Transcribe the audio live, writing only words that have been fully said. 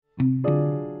Do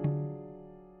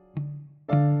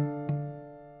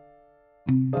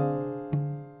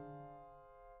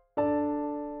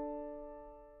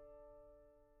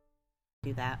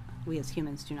that. We as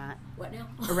humans do not. What now?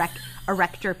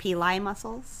 Erector pili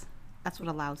muscles. That's what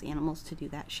allows animals to do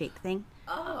that shake thing.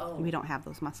 Oh. We don't have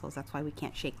those muscles. That's why we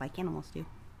can't shake like animals do.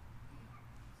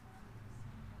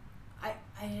 I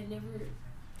had never...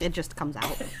 It just comes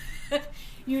out.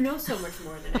 You know so much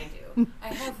more than I do. I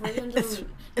have random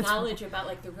knowledge about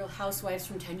like the Real Housewives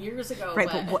from 10 years ago. Right,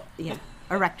 but what, yeah.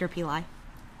 Erector pili.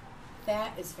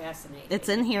 That is fascinating. It's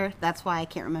in here. That's why I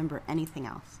can't remember anything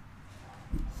else.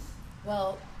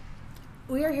 Well,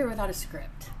 we are here without a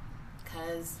script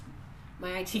because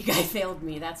my IT guy failed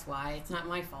me. That's why. It's not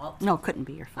my fault. No, it couldn't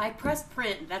be your fault. I pressed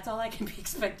print. That's all I can be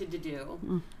expected to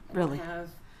do. Really? I don't have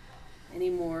any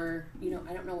more,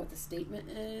 I don't know what the statement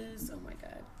is. Oh my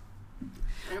God.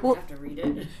 I don't have to read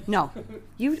it. No.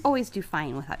 You always do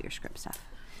fine without your script stuff.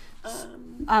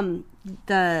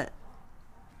 The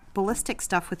ballistic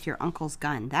stuff with your uncle's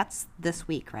gun, that's this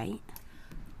week, right?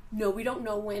 No, we don't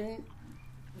know when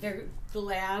the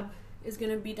lab is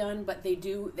going to be done, but they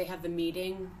have the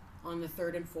meeting on the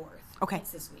 3rd and 4th. Okay.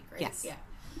 It's this week, right? Yes. Yeah.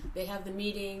 They have the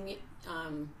meeting,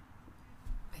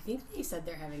 I think they said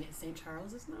they're having it in St.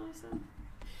 Charles, isn't that what I said?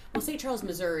 Well, St. Charles,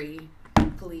 Missouri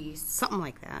police. Something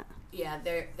like that. Yeah,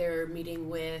 they're meeting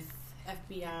with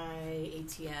FBI,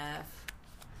 ATF,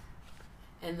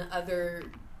 and the other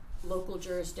local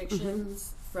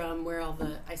jurisdictions from where all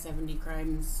the I-70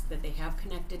 crimes that they have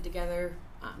connected together.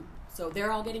 So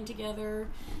they're all getting together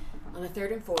on the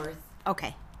 3rd and 4th.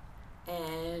 Okay.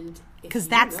 And if you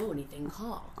know anything,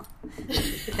 call.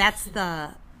 That's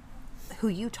who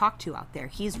you talk to out there.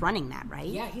 He's running that, right?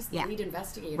 Yeah, he's the lead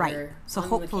investigator. Right. So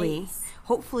hopefully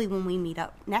when we meet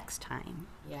up next time.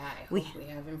 Yeah, I hope we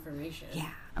have information. Yeah,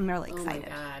 I'm really excited. Oh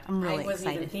my God. I'm really excited. I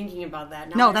wasn't even thinking about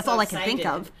that. No, that's all I can think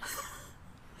of.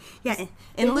 Yeah,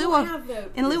 in lieu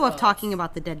of talking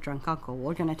about the dead drunk uncle,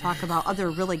 we're going to talk about other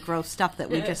really gross stuff that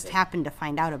we just happened to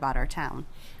find out about our town.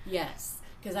 Yes,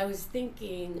 because I was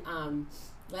thinking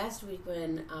last week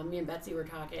when me and Betsy were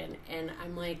talking, and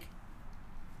I'm like,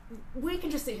 we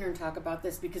can just sit here and talk about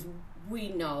this because we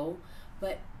know,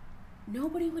 but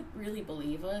nobody would really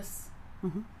believe us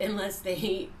unless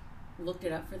they looked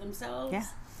it up for themselves. Yeah.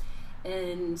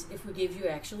 And if we give you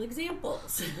actual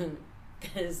examples,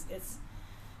 because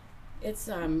it's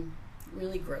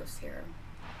really gross here.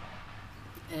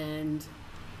 And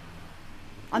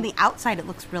on the outside, it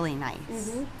looks really nice.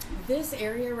 Mm-hmm. This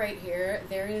area right here,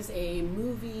 there is a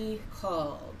movie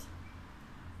called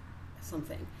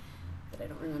something that I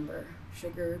don't remember.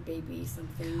 Sugar Baby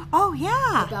something. Oh,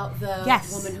 yeah. About the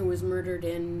woman who was murdered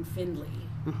in Findlay.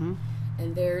 Mm-hmm.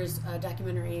 And there's a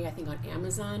documentary, I think, on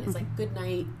Amazon. It's like Good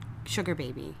Night. Sugar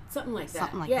Baby. Something like that.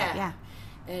 Something like that, yeah.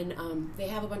 And they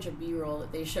have a bunch of B-roll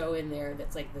that they show in there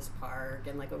that's like this park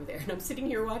and like over there. And I'm sitting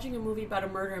here watching a movie about a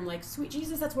murder. I'm like, sweet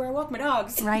Jesus, that's where I walk my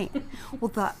dogs. Right.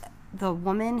 Well, the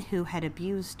woman who had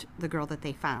abused the girl that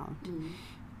they found,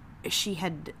 she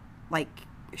had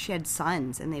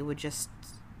sons, and they would just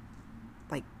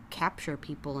like capture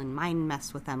people and mind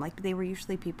mess with them. Like they were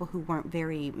usually people who weren't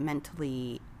very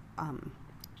mentally. I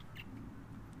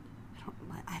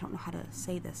don't know how to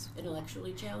say this.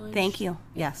 Intellectually challenged. Thank you.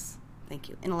 Yes. Thank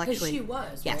you. Intellectually. Because she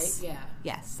was, yes. Right? Yeah.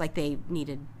 Yes. Like they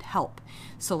needed help.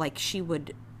 So like she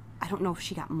would, I don't know if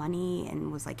she got money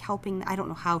and was like helping. I don't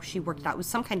know how she worked out. It was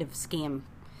some kind of scam,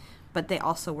 but they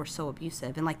also were so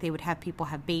abusive. And like they would have people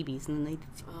have babies and then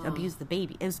they'd abuse the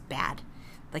baby. It was bad.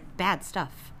 Like bad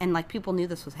stuff. And like people knew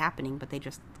this was happening, but they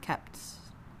just kept.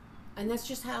 And that's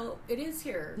just how it is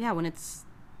here. Yeah. When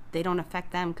they don't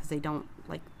affect them because they don't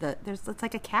like it's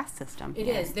like a caste system. It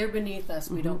is. They're beneath us.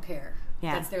 We don't care.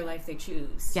 Yeah. That's their life they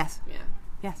choose. Yes. Yeah.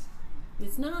 Yes.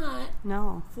 It's not.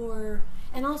 No.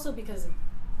 And also because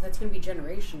that's going to be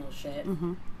generational shit.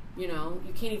 Mm-hmm.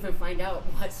 You can't even find out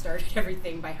what started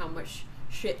everything by how much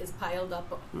shit is piled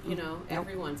up.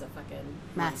 Everyone's a fucking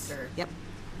mess. Monster. Yep.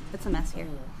 It's a mess here.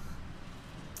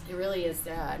 It really is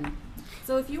sad.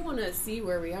 So if you want to see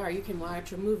where we are, you can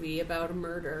watch a movie about a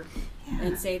murder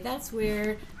and say, that's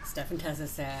where Steph and Tessa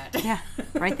sat. Yeah,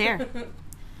 right there.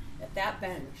 At that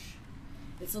bench.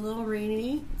 It's a little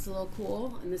rainy. It's a little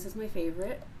cool. And this is my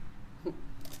favorite.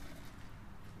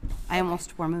 I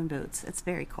almost wore moon boots. It's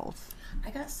very cold.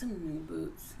 I got some new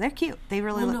boots. They're cute. They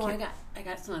really look cute. I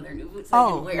got some other new boots I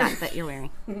can wear. Not that you're wearing.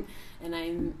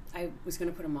 And I was going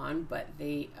to put them on, but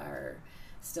they are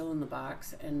still in the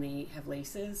box and they have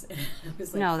laces. And I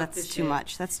was like, no, that's too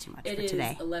much. That's too much for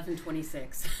today. It is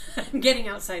 11:26. I'm getting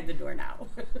outside the door now.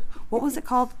 What was it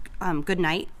called? Good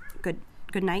night?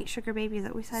 Good night, Sugar Baby, is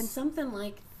that what we said? Something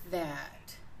like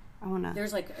that. I want to.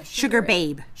 There's like a Sugar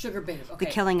Babe. Sugar Babe. Okay.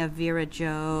 The Killing of Vera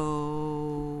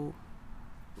Jo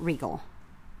Regal.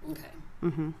 Okay.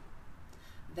 Mm-hmm.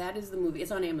 That is the movie.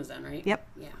 It's on Amazon, right? Yep.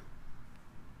 Yeah.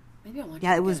 Maybe I'll watch it.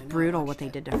 Yeah, it was again. I know I brutal what watched they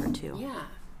it. did to her too. Yeah.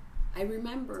 I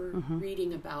remember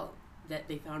reading about that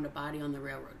they found a body on the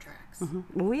railroad tracks. Mm-hmm.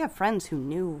 Well, we have friends who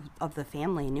knew of the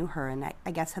family, knew her, and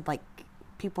I guess had like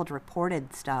people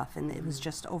reported stuff, and it was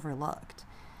just overlooked.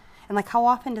 And like, how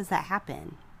often does that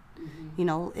happen? Mm-hmm. You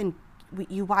know,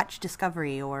 you watch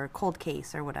Discovery or Cold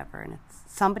Case or whatever, and it's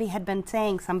somebody had been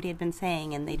saying,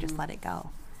 and they just let it go.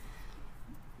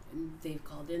 And they've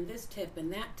called in this tip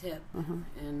and that tip,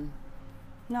 and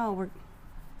no,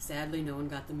 sadly, no one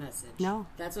got the message. No.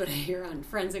 That's what I hear on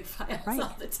Forensic Files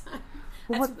all the time.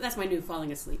 Well, that's my new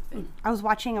falling asleep thing. I was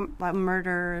watching a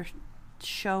murder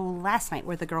show last night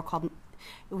where the girl called.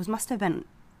 Must have been,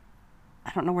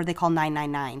 I don't know where they call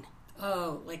 999.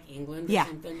 Oh, like England or Yeah.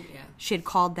 something? Yeah. She had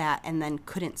called that and then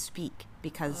couldn't speak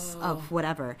because of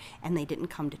whatever, and they didn't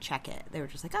come to check it. They were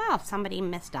just like, oh, somebody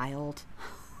misdialed.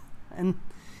 And,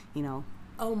 you know.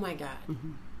 Oh, my God.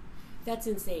 Mm-hmm. That's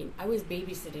insane. I was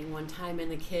babysitting one time,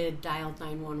 and the kid dialed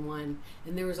 911,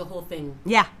 and there was a whole thing.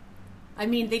 Yeah. I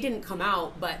mean, they didn't come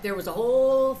out, but there was a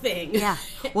whole thing. Yeah.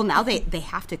 Well, now they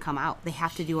have to come out. They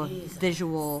have to do Jesus.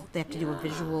 do a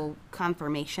visual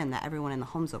confirmation that everyone in the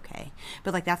home's okay.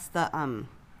 But like that's the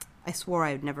I swore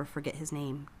I would never forget his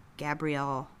name.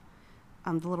 Gabriel,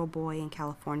 the little boy in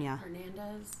California.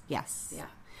 Hernandez? Yes. Yeah.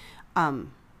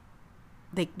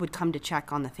 They would come to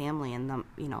check on the family, and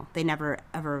they never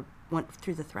ever went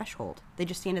through the threshold. They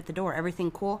just stand at the door.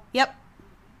 Everything cool? Yep.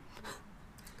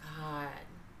 God.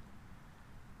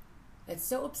 It's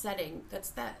so upsetting.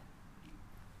 That's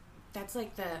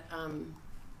like the, I'm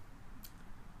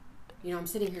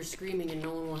sitting here screaming and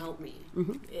no one will help me.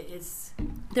 Mm-hmm. It's...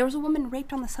 There was a woman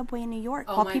raped on the subway in New York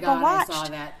Oh while my people God, watched. I saw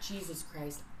that. Jesus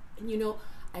Christ. And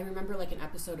I remember like an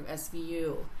episode of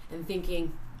SVU and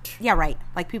thinking... Yeah, right.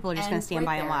 Like people are just going to stand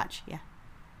right by and there. watch. Yeah.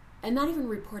 And not even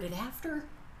report it after.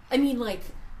 I mean, like,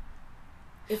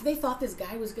 if they thought this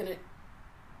guy was going to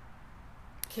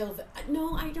kill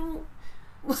No, I don't...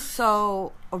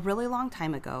 So, a really long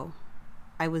time ago,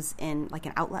 I was in like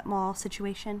an outlet mall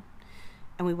situation,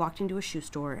 and we walked into a shoe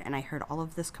store, and I heard all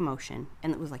of this commotion,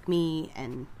 and it was like me,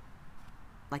 and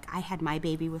like I had my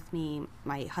baby with me,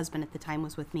 my husband at the time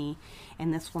was with me,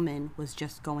 and this woman was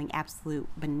just going absolute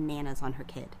bananas on her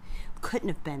kid. Couldn't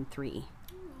have been 3.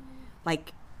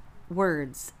 Like,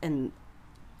 words and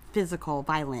physical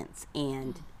violence,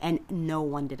 and no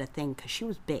one did a thing because she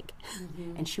was big,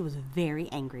 and she was very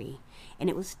angry, and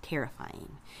it was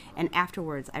terrifying. And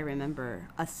afterwards, I remember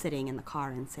us sitting in the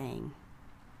car and saying,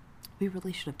 we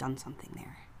really should have done something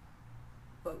there.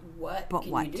 But what But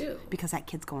can what? you do? Because that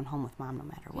kid's going home with mom no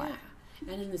matter what.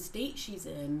 Yeah. And in the state she's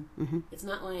in, it's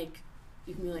not like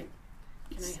you can be like,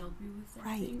 can I help you with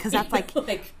something? Right, because that's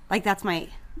like that's my,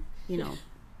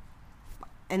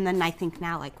 and then I think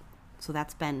now, like, so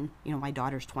that's been, my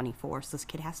daughter's 24, so this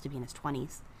kid has to be in his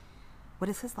 20s.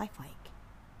 What is his life like?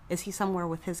 Is he somewhere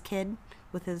with his kid,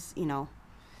 with his,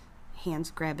 hands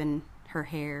grabbing her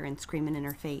hair and screaming in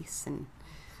her face and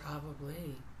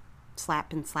probably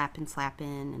slapping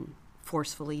and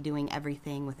forcefully doing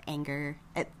everything with anger?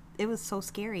 It was so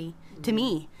scary to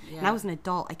me. Yeah. And I was an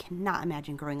adult. I cannot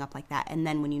imagine growing up like that. And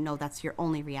then when that's your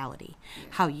only reality,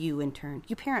 how you in turn,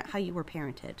 you parent how you were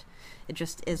parented. It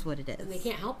just is what it is. And they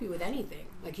can't help you with anything.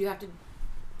 Like you have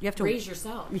to raise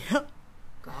yourself. Yep.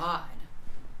 God.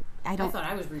 I thought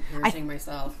I was reparenting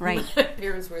myself. Right. My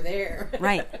parents were there.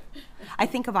 Right. I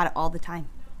think about it all the time.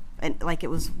 And like it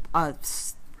was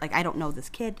like I don't know this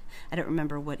kid. I don't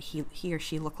remember what he or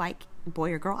she looked like,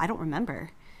 boy or girl. I don't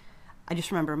remember. I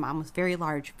just remember mom was very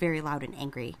large, very loud and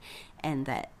angry, and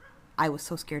that I was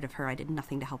so scared of her I did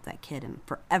nothing to help that kid, and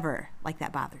forever, like,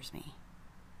 that bothers me.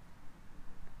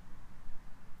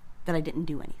 That I didn't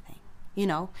do anything,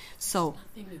 So,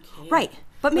 nothing you can. right.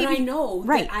 But maybe I know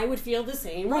right. that I would feel the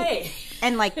same way.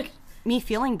 And, like, me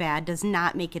feeling bad does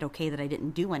not make it okay that I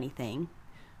didn't do anything.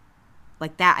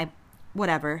 Like that,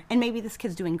 whatever. And maybe this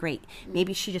kid's doing great.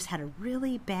 Maybe she just had a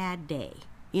really bad day.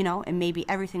 And maybe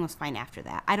everything was fine after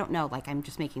that. I don't know. Like, I'm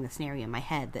just making the scenario in my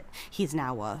head that he's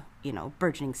now a,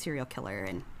 burgeoning serial killer.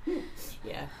 And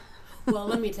yeah. Well,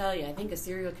 let me tell you, I think a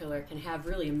serial killer can have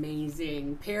really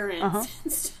amazing parents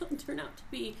and still turn out to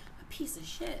be a piece of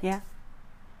shit. Yeah.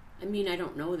 I mean, I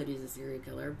don't know that he's a serial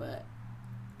killer, but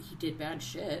he did bad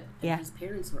shit. And yeah. his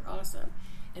parents were awesome.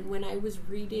 And when I was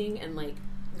reading and, like,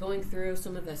 going through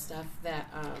some of the stuff that,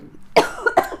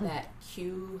 that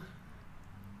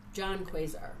John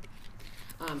Quasar,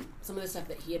 some of the stuff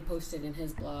that he had posted in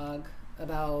his blog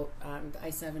about the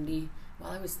I-70.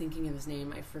 While I was thinking of his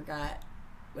name, I forgot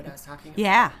what I was talking about.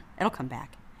 Yeah, it'll come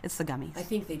back. It's the gummies. I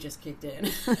think they just kicked in.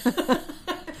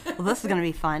 Well, this is going to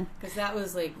be fun. Because that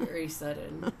was like very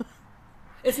sudden.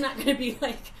 It's not going to be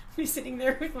like me sitting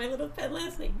there with my little pen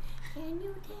listening. Can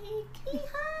you take me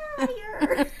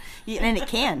higher? Yeah, and it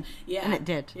can. Yeah. And it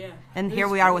did. Yeah. And It here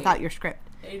was we are great. without your script.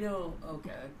 I know. Oh,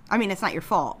 God. I mean, it's not your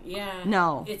fault. Yeah.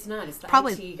 No. It's not. It's the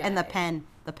Probably, IT guy. and the pen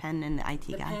and the IT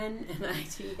The guy. pen and the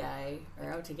IT guy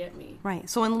are out to get me. Right.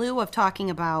 So in lieu of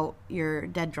talking about your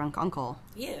dead drunk uncle,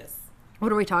 Yes.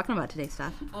 what are we talking about today,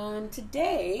 Steph?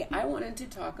 Today, I wanted to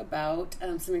talk about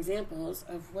some examples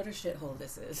of what a shithole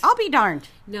this is. I'll be darned.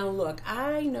 Now, look,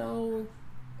 I know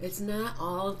it's not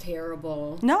all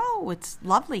terrible. No, it's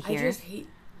lovely I here. just hate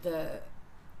the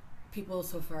people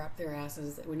so far up their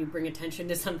asses that when you bring attention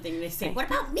to something, they say, "What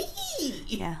about me?"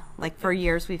 Yeah, like for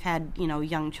years we've had,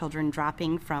 young children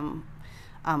dropping from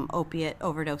opiate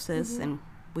overdoses, and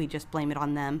we just blame it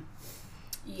on them.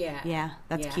 Yeah. Yeah,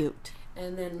 that's Yeah. cute.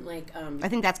 And then, like, I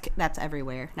think that's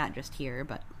everywhere, not just here,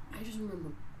 but I just remember,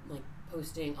 like,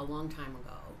 posting a long time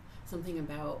ago something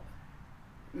about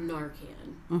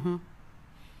Narcan. Mm-hmm.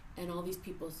 And all these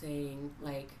people saying,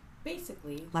 like,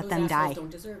 basically, Let those them assholes die. don't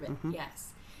deserve it. Mhm.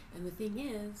 Yes. And the thing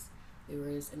is, there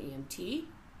was an EMT,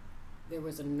 there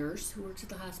was a nurse who works at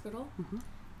the hospital, Mhm.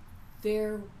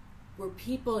 there were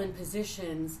people in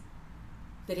positions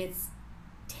that it's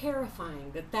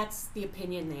terrifying that that's the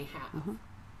opinion they have. Mhm.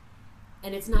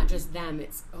 And it's not just them,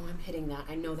 it's, oh, I'm hitting that.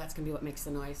 I know that's going to be what makes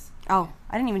the noise. Oh,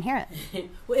 I didn't even hear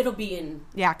it. Well, it'll be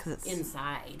Yeah, because it's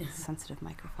inside. a sensitive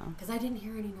microphone. Because I didn't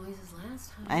hear any noises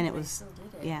last time. And it I was, still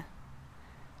did it. yeah.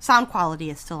 Sound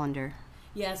quality is still under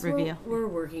Yes, review. we're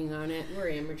working on it. We're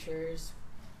amateurs.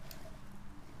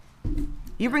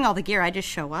 You bring all the gear, I just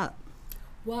show up.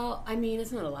 Well, I mean,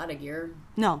 it's not a lot of gear.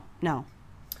 No.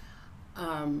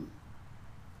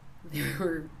 There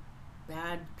were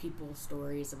bad people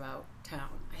stories about town.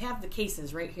 I have the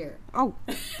cases right here. Oh,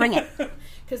 bring it.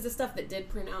 Because the stuff that did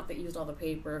print out that used all the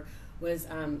paper was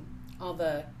all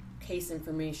the case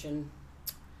information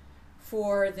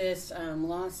for this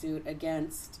lawsuit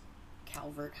against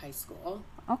Calvert High School.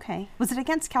 Okay. Was it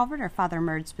against Calvert or Father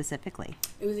Murd specifically?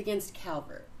 It was against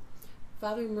Calvert.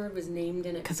 Father Murd was named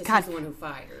in it because God- he's the one who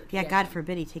fired. Yeah, God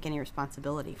forbid he take any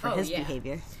responsibility for Oh, his yeah.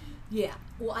 behavior. Yeah.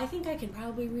 Well, I think I can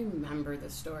probably remember the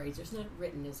stories. It's not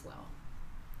written as well.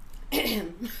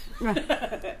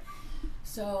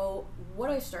 So, what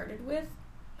I started with,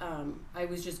 I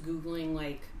was just Googling,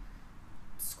 like,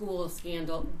 school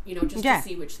scandal, just Yeah. to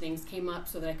see which things came up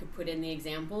so that I could put in the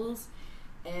examples.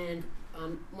 And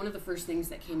one of the first things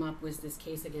that came up was this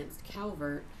case against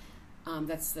Calvert.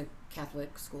 That's the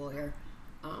Catholic school here.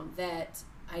 That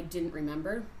I didn't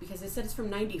remember because it said it's from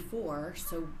 94,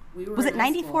 so we were Was in it high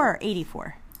 94 or school.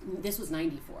 84? This was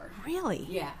 94. Really?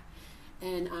 Yeah.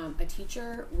 And a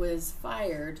teacher was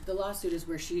fired. The lawsuit is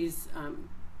where she's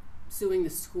suing the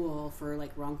school for,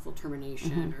 like, wrongful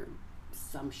termination or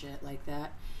some shit like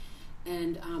that.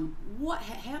 And what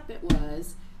happened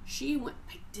was she went...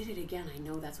 I did it again. I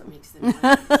know that's what makes the noise.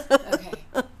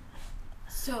 Okay.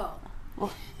 So... I'm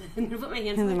going to put my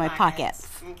hands in my pockets.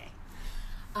 Okay.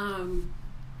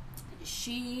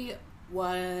 She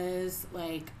was,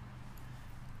 like,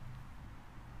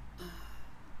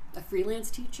 a freelance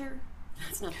teacher.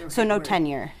 That's not the right So no word.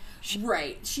 tenure.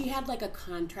 Right. She had, like, a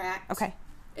contract. Okay.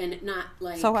 And not,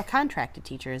 like... So a contracted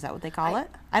teacher, is that what they call it?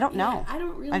 I don't know. I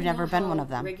don't really I've never know been how one of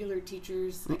them. Regular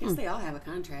teachers, I guess they all have a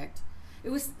contract.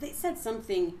 They said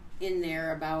something in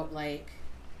there about, like,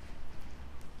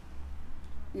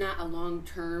 not a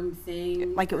long-term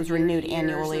thing. Like it was for year to renewed year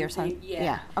annually or something? Yeah.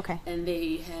 Yeah, okay. And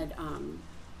they had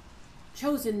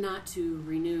chosen not to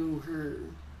renew her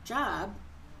job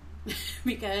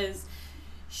because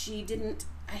she didn't...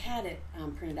 I had it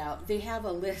printed out. They have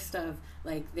a list of,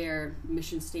 like, their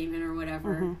mission statement or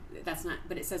whatever. That's not...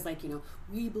 But it says, like,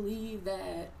 we believe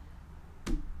that...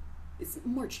 It's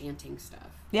more chanting stuff.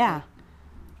 Yeah. Like,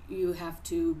 you have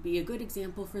to be a good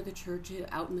example for the church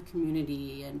out in the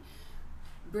community and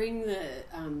bring the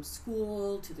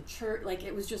school to the church. Like,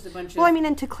 it was just a bunch of... Well, I mean,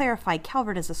 and to clarify,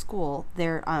 Calvert is a school.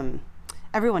 There,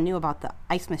 everyone knew about the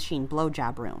ice machine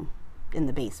blowjob room in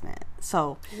the basement.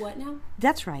 So What now?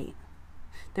 that's right.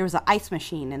 There was an ice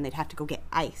machine, and they'd have to go get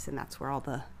ice, and that's where all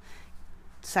the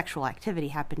sexual activity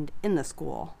happened in the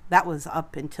school. That was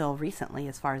up until recently,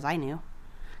 as far as I knew,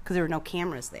 because there were no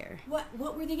cameras there. What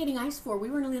were they getting ice for? We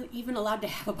weren't even allowed to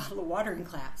have a bottle of water in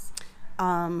class.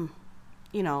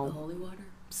 You know, The holy water?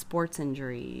 sports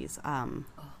injuries.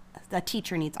 A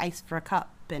teacher needs ice for a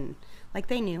cup, and like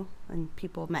they knew, and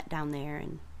people met down there,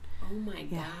 and Oh my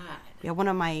God. Yeah, one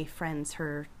of my friends,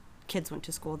 her kids went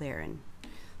to school there, and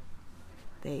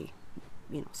they,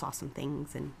 saw some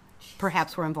things and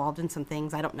perhaps were involved in some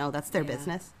things. I don't know. That's their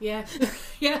business. Yeah.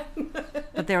 Yeah.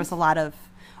 But there was a lot of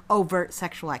overt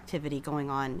sexual activity going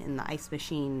on in the ice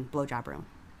machine blowjob room.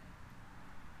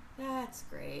 That's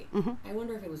great. Mm-hmm. I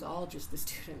wonder if it was all just the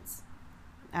students.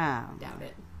 Doubt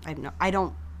it. I don't know.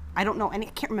 I don't know any.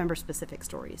 I can't remember specific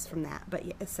stories from that, but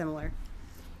yeah, it's similar.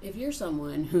 If you're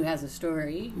someone who has a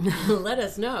story, let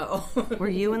us know. Were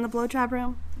you in the blowjob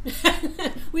room?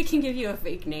 We can give you a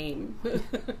fake name.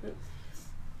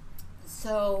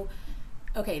 So,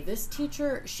 okay, this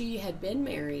teacher, she had been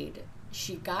married.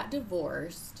 She got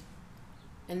divorced.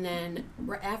 And then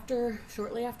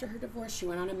shortly after her divorce, she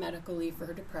went on a medical leave for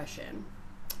her depression.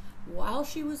 While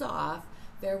she was off,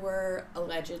 there were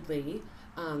allegedly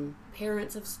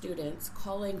parents of students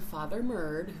calling Father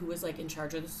Murd, who was like in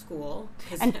charge of the school.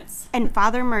 And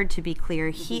Father Murd, to be clear,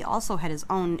 he also had his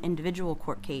own individual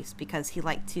court case because he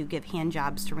liked to give hand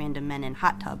jobs to random men in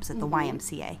hot tubs at the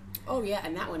YMCA. Oh yeah,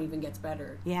 and that one even gets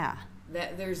better. Yeah.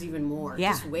 There's even more.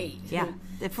 Yeah. Just wait. Yeah.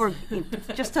 If we're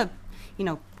just a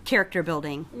character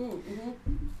building. Mm-hmm.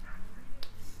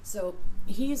 So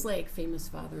he's like famous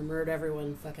Father Murd.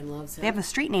 Everyone fucking loves him. They have a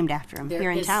street named after him here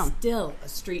in There town. is still a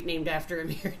street named after him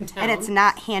here in town. And it's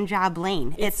not Handjob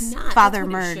Lane. It's not. Father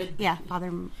That's what it Murd. should be. Yeah, Father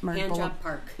Murd. Handjob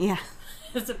Park. Yeah.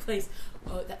 It's a place.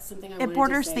 Oh, that's something I wanted It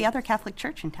borders to say. the other Catholic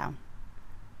church in town.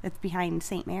 It's behind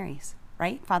St. Mary's,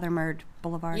 right? Father Murd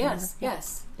Boulevard. Yes,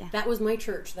 yes. Yeah. That was my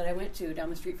church that I went to down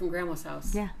the street from Grandma's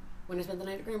house. Yeah. When I spent the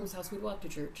night at Grandma's house, we'd walk to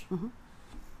church. Mm-hmm.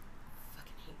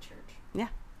 Fucking hate church. Yeah.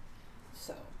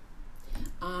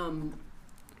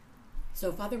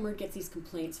 So Father Murd gets these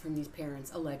complaints from these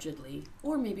parents, allegedly,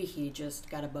 or maybe he just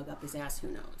got a bug up his ass, who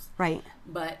knows. Right.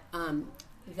 But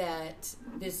that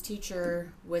this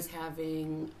teacher was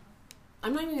having,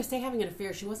 I'm not even going to say having an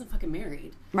affair, she wasn't fucking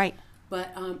married. Right. But,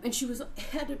 and she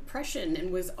had depression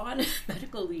and was on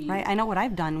medical leave. Right. I know what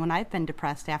I've done when I've been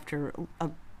depressed after a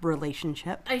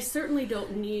relationship. I certainly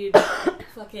don't need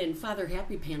fucking Father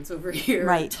Happy Pants over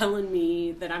here telling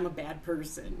me that I'm a bad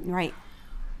person. Right.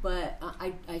 But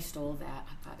I stole that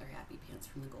Father Happy Pants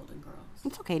from the Golden Girls.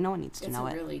 It's okay. No one needs to know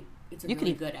it. It's a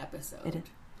really good episode.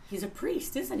 He's a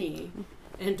priest, isn't he?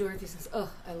 And Dorothy says, "Oh,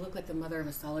 I look like the mother of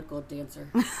a solid gold dancer."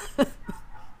 I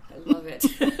love it.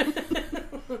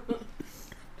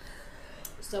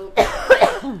 So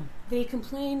they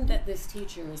complain that this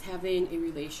teacher is having a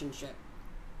relationship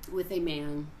with a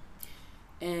man,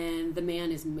 and the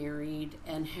man is married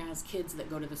and has kids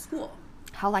that go to the school.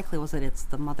 How likely was it it's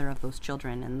the mother of those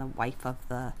children and the wife of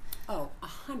the... Oh,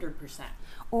 100%.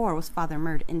 Or was Father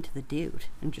Murd into the dude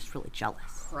and just really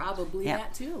jealous? Probably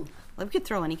that too. Well, we could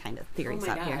throw any kind of theories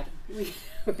out here.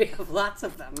 We have lots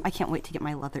of them. I can't wait to get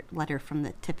my letter from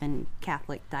the Tiffin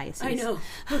Catholic Diocese. I know.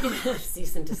 We're going to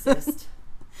cease and desist.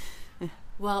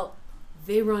 Well,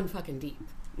 they run fucking deep.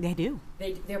 They do.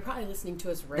 They're probably listening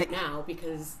to us right now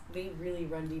because they really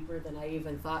run deeper than I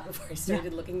even thought before I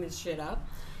started looking this shit up.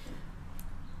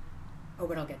 Oh,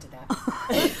 but I'll get to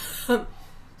that.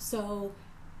 So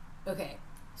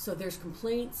there's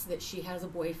complaints that she has a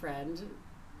boyfriend.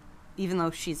 Even though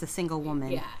she's a single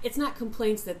woman. Yeah. It's not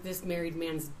complaints that this married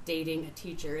man's dating a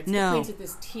teacher. It's complaints that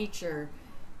this teacher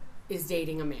is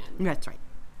dating a man. That's right.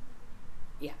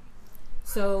 Yeah.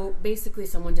 So basically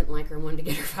someone didn't like her and wanted to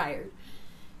get her fired.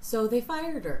 So they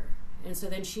fired her. And so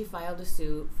then she filed a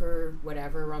suit for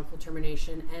whatever, wrongful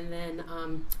termination. And then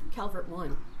Calvert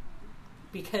won.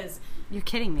 Because... You're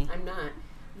kidding me. I'm not.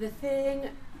 The thing...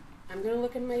 I'm going to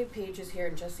look in my pages here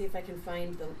and just see if I can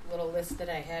find the little list that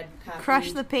I had copied.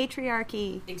 Crush the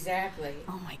patriarchy. Exactly.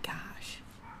 Oh my gosh.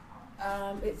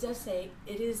 It does say,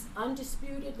 it is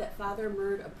undisputed that Father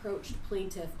Murd approached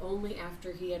plaintiff only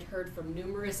after he had heard from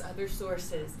numerous other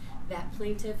sources that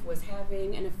plaintiff was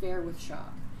having an affair with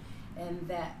Shock. And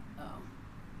that, I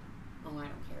don't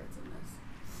care, it's in this.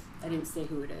 I didn't say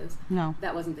who it is. No.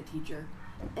 That wasn't the teacher.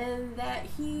 And that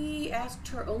he asked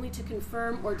her only to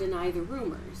confirm or deny the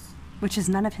rumors. Which is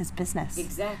none of his business.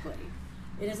 Exactly.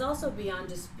 It is also beyond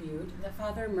dispute that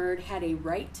Father Murd had a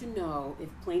right to know if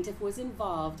plaintiff was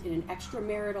involved in an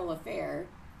extramarital affair.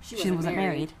 She wasn't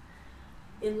married.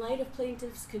 In light of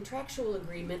plaintiff's contractual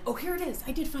agreement... Oh, here it is.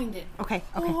 I did find it. Okay.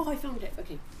 Oh, I found it.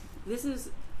 Okay. This is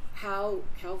how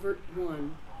Calvert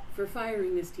won for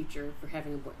firing this teacher for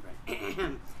having a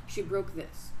boyfriend. She broke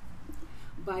this.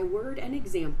 By word and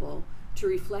example, to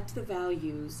reflect the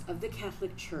values of the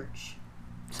Catholic Church.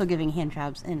 So giving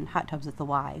handjobs in hot tubs at the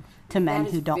Y to men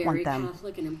who don't want them. That is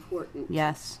very Catholic and important.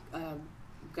 Yes.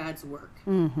 God's work.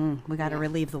 Mm-hmm. We got to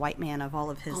relieve the white man of all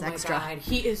of his extra. Oh my God,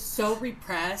 he is so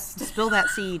repressed. Spill that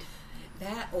seed.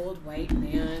 That old white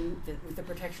man with the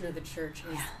protection of the church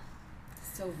is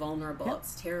so vulnerable. Yep.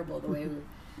 It's terrible the way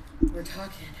we're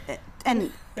talking.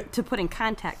 And to put in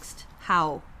context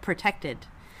how protected,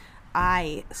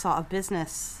 I saw a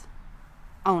business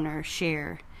owner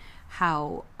share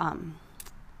how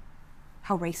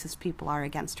racist people are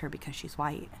against her because she's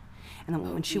white. And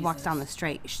then when she walks down the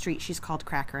street, she's called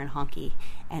cracker and honky,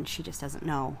 and she just doesn't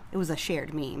know. It was a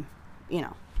shared meme, you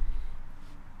know.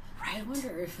 Right. I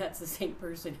wonder if that's the same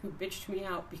person who bitched me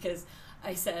out because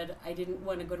I said I didn't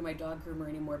want to go to my dog groomer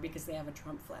anymore because they have a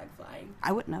Trump flag flying.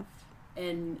 I wouldn't have.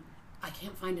 And I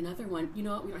can't find another one. You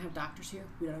know what? We don't have doctors here.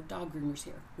 We don't have dog groomers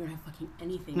here. We don't have fucking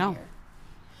anything here.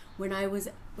 When I was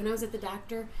at the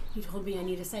doctor, he told me I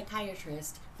need a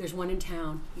psychiatrist. There's one in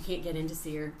town. You can't get in to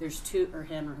see her. There's two, or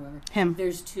him or whoever. Him.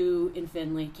 There's two in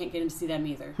Findlay. Can't get in to see them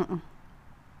either.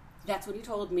 That's what he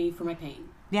told me for my pain.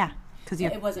 Yeah.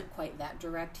 It wasn't quite that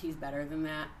direct. He's better than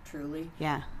that, truly.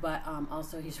 Yeah. But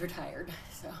also he's retired,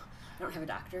 so I don't have a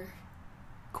doctor.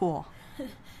 Cool.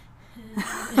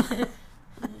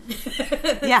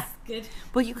 Yeah. Good.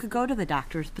 Well, you could go to the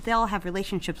doctors, but they all have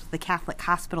relationships with the Catholic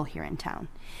hospital here in town.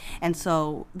 And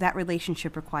so that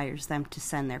relationship requires them to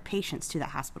send their patients to the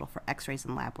hospital for x-rays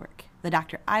and lab work. The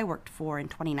doctor I worked for in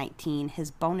 2019,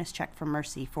 his bonus check from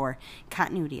Mercy for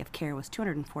continuity of care was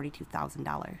 $242,000.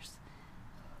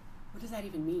 What does that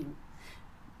even mean?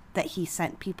 That he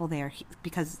sent people there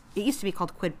because it used to be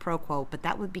called quid pro quo, but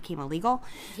that became illegal.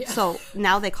 Yeah. So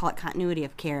now they call it continuity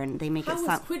of care, and they make it sound.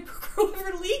 How is quid pro quo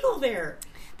ever legal there?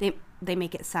 They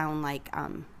make it sound like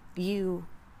you,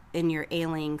 in your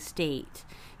ailing state,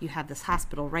 you have this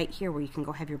hospital right here where you can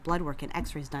go have your blood work and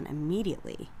X-rays done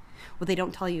immediately. What they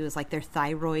don't tell you is like their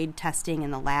thyroid testing in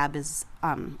the lab is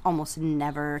almost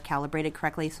never calibrated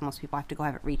correctly, so most people have to go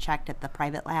have it rechecked at the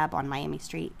private lab on Miami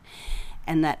Street.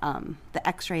 And that the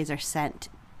X-rays are sent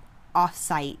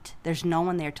off-site. There's no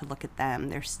one there to look at them.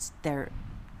 There's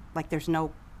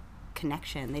no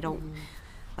connection. They don't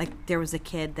like. There was a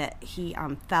kid that he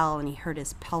fell and he hurt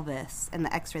his pelvis, and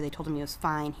the X-ray they told him he was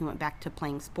fine. He went back to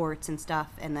playing sports and stuff,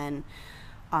 and then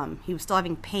he was still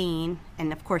having pain,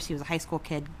 and of course he was a high school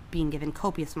kid being given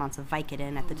copious amounts of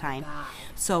Vicodin at the time. God.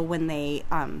 So when they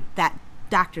that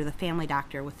doctor, the family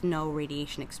doctor with no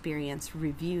radiation experience,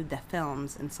 reviewed the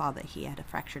films and saw that he had a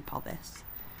fractured pelvis.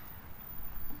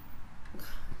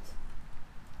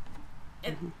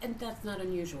 And that's not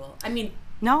unusual. I mean,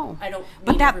 no, I don't.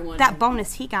 But that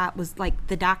bonus he got was like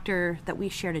the doctor that we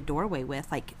shared a doorway with.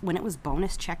 Like when it was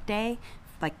bonus check day,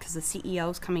 like because the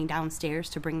CEO's coming downstairs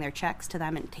to bring their checks to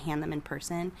them and to hand them in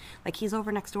person. Like he's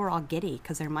over next door all giddy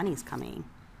because their money's coming.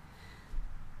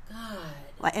 God.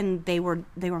 And they were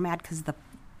mad because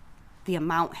the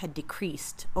amount had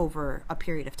decreased over a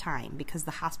period of time because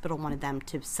the hospital wanted them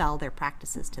to sell their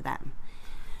practices to them,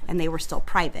 and they were still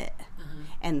private.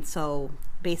 And so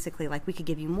basically, like, we could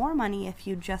give you more money if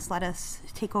you just let us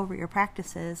take over your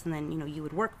practices, and then you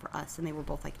would work for us. And they were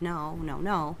both like, no.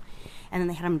 And then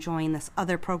they had them join this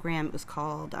other program. It was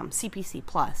called CPC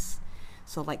Plus.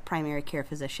 So like primary care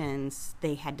physicians,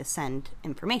 they had to send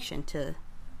information to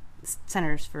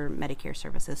Centers for Medicare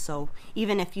Services. So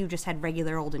even if you just had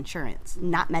regular old insurance,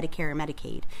 not Medicare or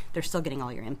Medicaid, they're still getting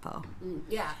all your info.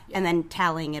 Yeah. And then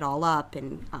tallying it all up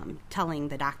and telling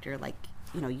the doctor, like,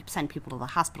 you send people to the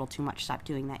hospital too much, stop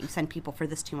doing that. You send people for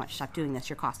this too much, stop doing this.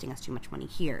 You're costing us too much money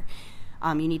here.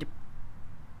 You need to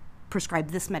prescribe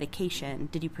this medication.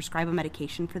 Did you prescribe a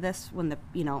medication for this when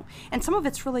and some of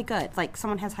it's really good. Like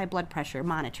someone has high blood pressure,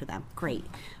 monitor them. Great.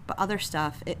 But other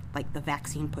stuff, like the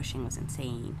vaccine pushing was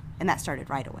insane. And that started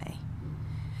right away.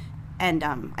 And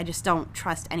I just don't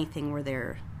trust anything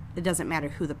where it doesn't matter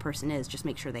who the person is, just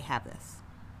make sure they have this.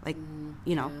 Like,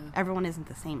 everyone isn't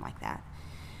the same like that.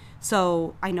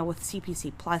 So I know with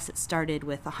CPC Plus, it started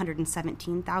with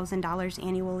 $117,000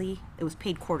 annually. It was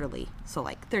paid quarterly, so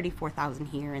like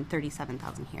 $34,000 here and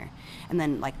 $37,000 here. And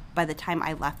then like by the time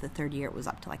I left the third year, it was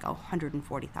up to like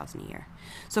 $140,000 a year.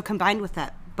 So combined with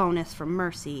that bonus from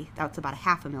Mercy, that's about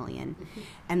 $500,000.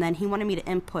 And then he wanted me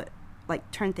to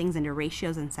turn things into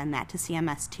ratios and send that to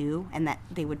CMS too, and that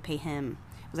they would pay him.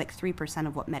 It was like 3%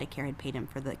 of what Medicare had paid him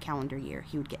for the calendar year.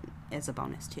 He would get as a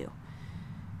bonus too.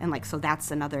 And so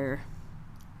that's another,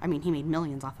 he made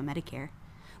millions off of Medicare.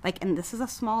 And this is a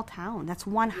small town. That's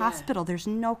one hospital. There's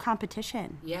no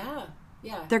competition. Yeah.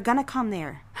 They're going to come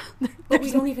there. But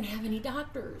we don't even have any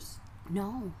doctors.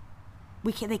 No.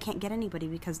 They can't get anybody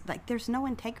because, there's no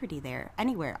integrity there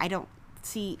anywhere. I don't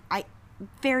see,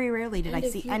 very rarely did And I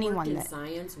if see you anyone worked in that.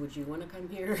 science, would you want to come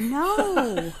here?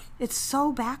 No, it's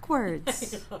so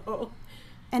backwards. I know.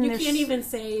 And You there's- can't even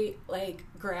say, like,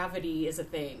 gravity is a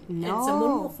thing. No. And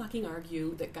someone will fucking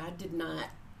argue that God did not.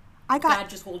 I got. God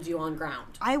just holds you on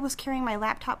ground. I was carrying my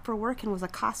laptop for work and was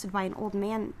accosted by an old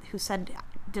man who said,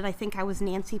 "Did I think I was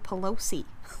Nancy Pelosi?"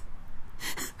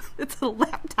 It's a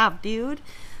laptop, dude.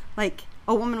 Like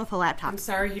a woman with a laptop. I'm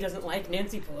sorry he doesn't like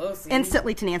Nancy Pelosi.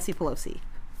 Instantly to Nancy Pelosi.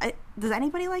 Does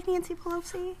anybody like Nancy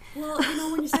Pelosi? Well,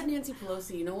 when you said Nancy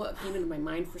Pelosi, you know what came into my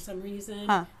mind for some reason?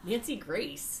 Huh. Nancy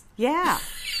Grace. Yeah.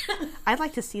 I'd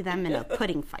like to see them in a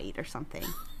pudding fight or something.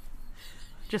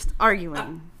 Just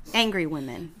arguing. Angry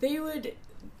women. They would,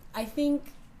 I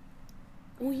think,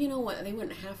 well, you know what? They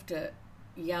wouldn't have to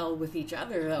yell with each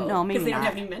other, though. No, maybe because they don't not.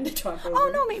 have any men to talk over. Oh,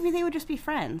 no, maybe they would just be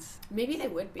friends. Maybe they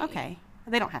would be. Okay.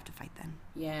 They don't have to fight then.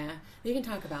 Yeah. They can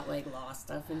talk about, like, law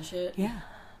stuff and shit. Yeah.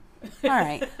 All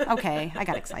right. Okay. I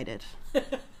got excited.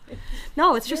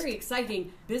 No, it's just very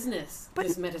exciting business,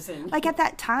 this medicine. like at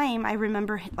that time, I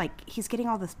remember like he's getting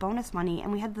all this bonus money,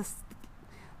 and we had this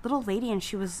little lady, and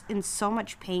she was in so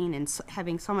much pain and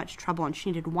having so much trouble, and she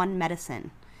needed one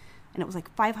medicine, and it was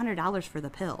like $500 for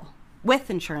the pill. With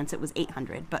insurance, it was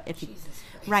 $800, but if you, Jesus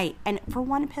Christ. right, and for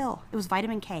one pill, it was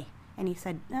vitamin K, and he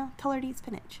said, "No, tell her to eat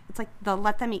spinach." It's like they'll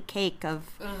let them eat cake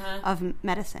of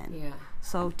medicine. Yeah.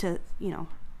 So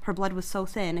her blood was so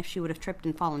thin, if she would have tripped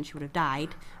and fallen, she would have died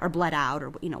or bled out or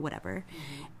whatever.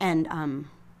 Mm-hmm. And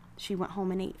she went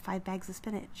home and ate 5 bags of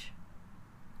spinach.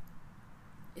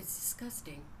 It's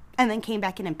disgusting. And then came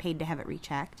back in and paid to have it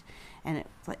rechecked, and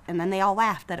and then they all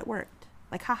laughed that it worked.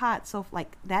 Like, haha, it's so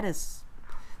like it's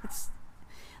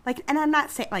like, and I'm not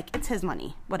saying like it's his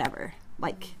money, whatever.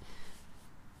 Like,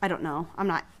 I don't know. I'm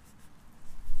not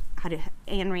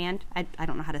Ayn Rand. I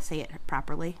don't know how to say it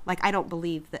properly. Like, I don't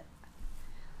believe that.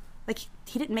 Like,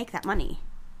 he didn't make that money.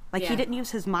 Like, he didn't use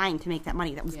his mind to make that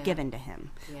money that was given to him.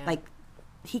 Yeah. Like,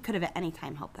 he could have at any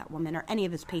time helped that woman or any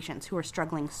of his patients who are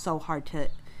struggling so hard to,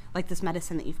 like, this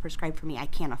medicine that you've prescribed for me, I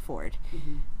can't afford.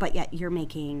 Mm-hmm. But yet you're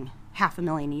making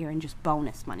 $500,000 a year in just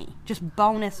bonus money. Just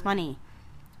bonus money.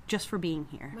 Just for being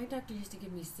here. My doctor used to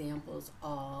give me samples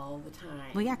all the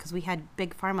time. Well, yeah, because we had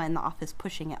Big Pharma in the office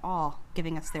pushing it all,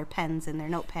 giving us their pens and their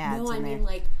notepads. No, I and mean,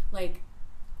 like,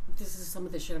 this is some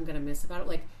of the shit I'm going to miss about it.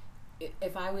 Like,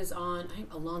 if I was on,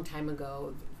 a long time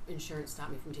ago, insurance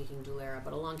stopped me from taking Dulera,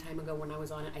 but a long time ago when I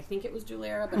was on it, I think it was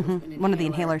Dulera, but it was an one of the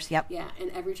inhalers, yep. Yeah,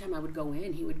 and every time I would go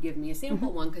in, he would give me a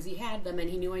sample one because he had them and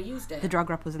he knew I used it. The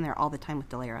drug rep was in there all the time with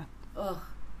Dulera. Ugh.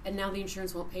 And now the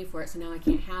insurance won't pay for it, so now I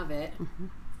can't have it. Mm-hmm.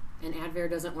 And Advair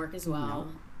doesn't work as well. No.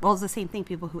 Well, it's the same thing.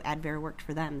 People who Advair worked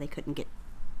for them, they couldn't get,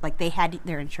 like, they had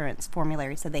their insurance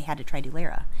formulary said they had to try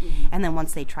Dulera. Mm-hmm. And then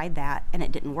once they tried that and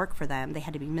it didn't work for them, they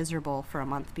had to be miserable for a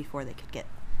month before they could get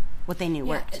what they knew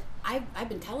worked. I've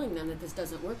been telling them that this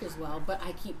doesn't work as well, but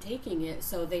I keep taking it,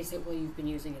 so they say, well, you've been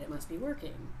using it, it must be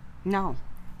working. No.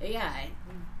 Yeah,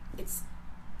 it's...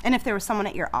 And if there was someone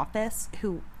at your office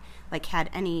who, like,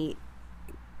 had any,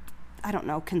 I don't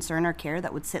know, concern or care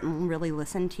that would sit and really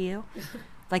listen to you,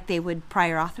 like, they would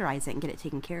prior authorize it and get it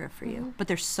taken care of for you. Mm-hmm. But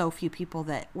there's so few people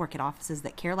that work at offices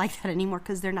that care like that anymore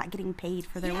because they're not getting paid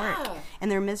for their work. And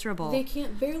they're miserable. They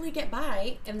can't barely get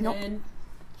by, and then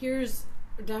here's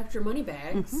Dr.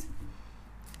 Moneybags. Mm-hmm.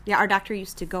 Yeah, our doctor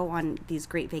used to go on these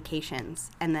great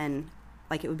vacations, and then,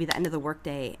 like, it would be the end of the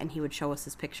workday, and he would show us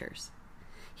his pictures.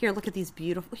 Here, look at these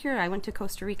beautiful... Here, I went to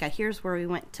Costa Rica. Here's where we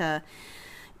went to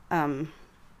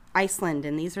Iceland,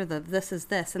 and these are this is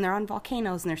this, and they're on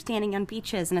volcanoes, and they're standing on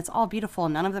beaches, and it's all beautiful.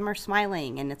 None of them are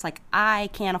smiling, and it's like, I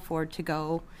can't afford to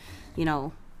go,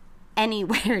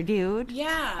 anywhere, dude.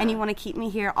 Yeah. And you want to keep me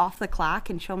here off the clock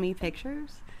and show me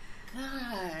pictures?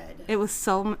 God. It was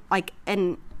so, like,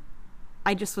 and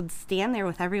I just would stand there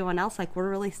with everyone else, like, we're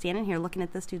really standing here looking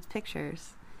at this dude's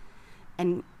pictures.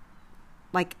 And,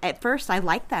 like, at first I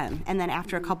liked them. And then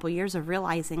after a couple years of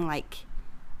realizing, like,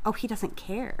 oh, he doesn't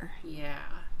care. Yeah.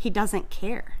 He doesn't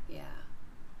care. Yeah.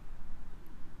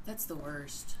 That's the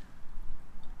worst.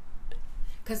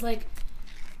 Because, like,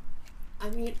 I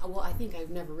mean, well, I think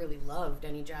I've never really loved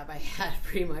any job I had,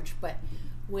 pretty much. But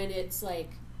when it's,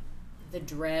 like, the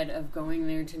dread of going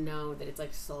there to know that it's,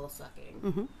 like, soul-sucking.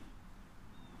 Mm-hmm.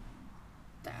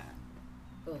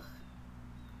 Ugh.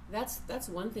 That's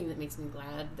one thing that makes me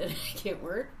glad that I can't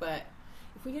work, but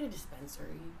if we get a dispensary,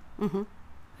 Mm-hmm.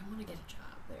 I want to get a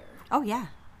job there. Oh, yeah.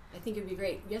 I think it'd be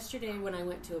great. Yesterday when I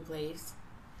went to a place,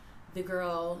 the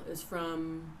girl is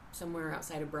from somewhere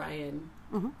outside of Bryan,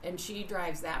 Mm-hmm. and she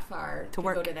drives that far to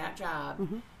work. go to that job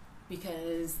Mm-hmm.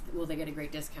 because, well, they get a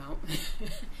great discount.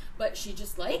 But she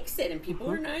just likes it, and people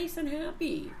are nice and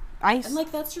happy. And,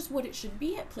 like, that's just what it should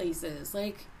be at places.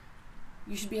 Like,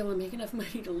 you should be able to make enough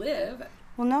money to live.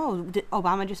 Well, no.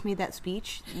 Obama just made that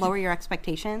speech. Lower your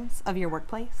expectations of your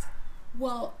workplace.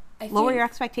 Well, I think... Lower your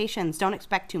expectations. Don't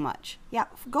expect too much. Yeah,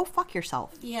 go fuck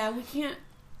yourself. Yeah, we can't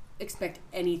expect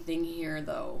anything here,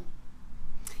 though.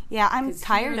 Yeah, I'm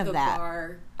tired of that.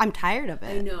 I'm tired of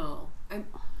it. I know.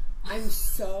 I'm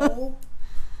so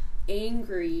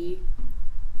angry,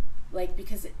 like,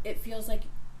 because it feels like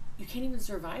you can't even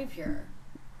survive here.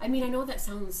 I mean, I know that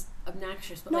sounds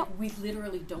obnoxious, but like, we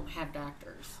literally don't have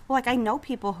doctors. Well, like, I know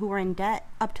people who are in debt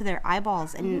up to their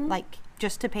eyeballs and like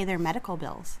just to pay their medical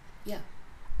bills. Yeah.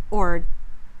 Or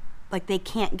like they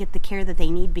can't get the care that they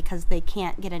need because they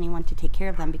can't get anyone to take care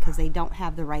of them because they don't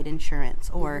have the right insurance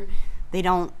or they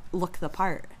don't look the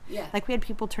part. Yeah. Like, we had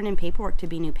people turn in paperwork to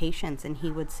be new patients and he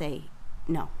would say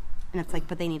no. And it's like,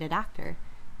 but they need a doctor.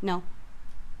 No.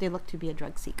 They look to be a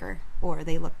drug seeker or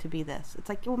they look to be this. It's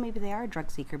like, well, maybe they are a drug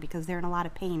seeker because they're in a lot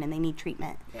of pain and they need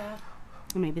treatment. Yeah.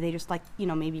 And maybe they just like,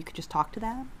 maybe you could just talk to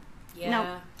them. Yeah.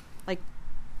 No. Like,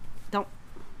 don't.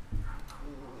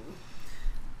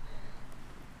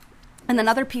 And then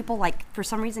other people, like, for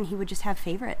some reason, he would just have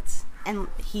favorites. And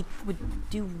he would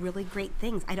do really great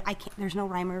things. I can't, there's no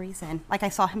rhyme or reason. Like, I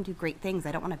saw him do great things.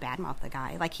 I don't want to badmouth the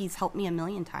guy. Like, he's helped me a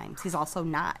million times. He's also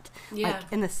not. Yeah. Like,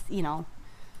 in this,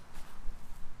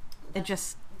 it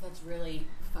just... That's really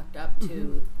fucked up,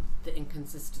 too, the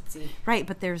inconsistency. Right,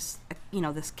 but there's,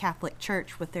 this Catholic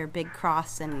Church with their big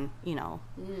cross and,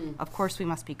 of course we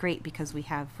must be great because we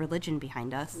have religion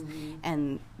behind us.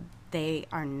 And they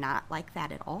are not like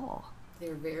that at all.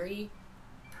 They're very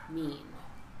mean.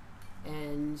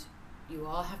 And you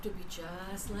all have to be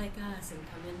just like us and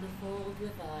come in the fold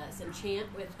with us and chant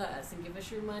with us and give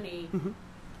us your money.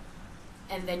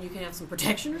 And then you can have some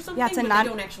protection or something. Yeah, but they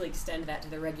don't actually extend that to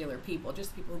the regular people,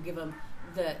 just people who give them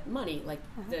the money, like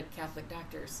the Catholic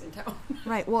doctors in town.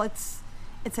 Right. Well, it's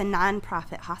a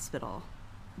non-profit hospital,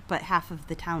 but half of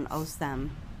the town owes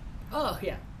them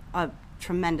a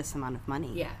tremendous amount of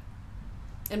money. Yeah.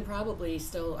 And probably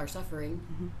still are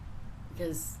suffering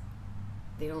because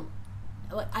they don't...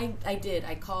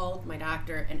 I called my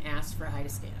doctor and asked for a HIDA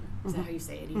scan. Is that how you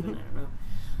say it even? I don't know.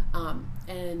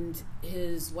 And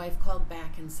his wife called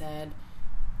back and said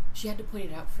she had to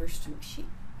point it out first to me.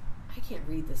 I can't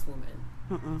read this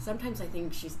woman. Sometimes I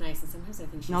think she's nice and sometimes I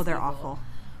think she's No, they're evil. awful.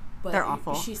 But they're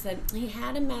awful. She said, he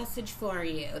had a message for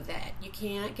you that you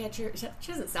can't get your... She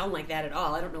doesn't sound like that at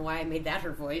all. I don't know why I made that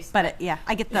her voice. But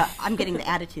I'm getting the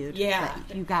attitude that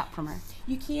you got from her.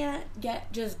 You can't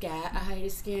just get a HIDA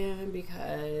scan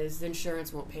because the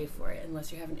insurance won't pay for it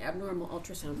unless you have an abnormal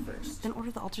ultrasound first. Then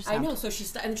order the ultrasound. I know. So she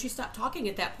stopped talking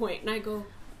at that point, and I go,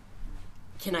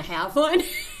 "Can I have one?"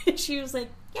 And she was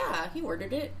like, "Yeah, he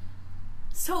ordered it."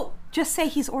 So just say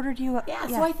he's ordered you.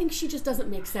 So I think she just doesn't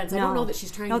make sense. I don't know that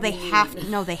she's trying to be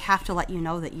mean. They have to let you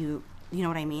know that you know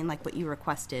what I mean. Like, what you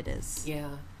requested is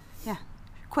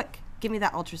quick. Give me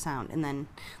that ultrasound, and then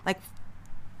like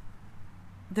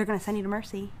they're gonna send you to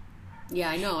Mercy. Yeah,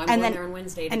 I know. I'm going there on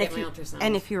Wednesday to get my ultrasound.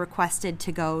 And if you're requested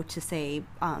to go to, say,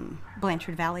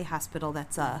 Blanchard Valley Hospital,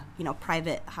 that's a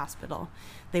private hospital,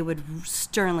 they would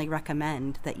sternly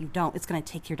recommend that you don't. It's going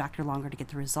to take your doctor longer to get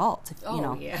the results.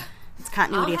 Yeah. It's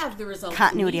continuity. I'll have the results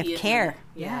continuity of care.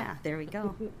 Yeah, there we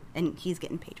go. And he's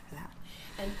getting paid for that.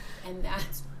 And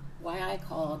that's why I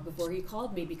called before he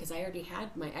called me, because I already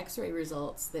had my X-ray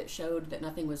results that showed that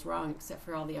nothing was wrong except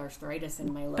for all the arthritis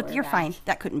in my lower back. But you're fine.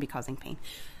 That couldn't be causing pain.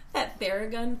 That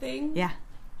Theragun thing. Yeah.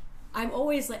 I'm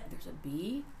always like, there's a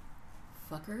bee,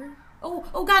 fucker.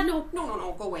 Oh God, no,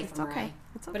 go away from her eye.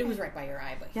 It's okay. But it was right by your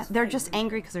eye. But they're just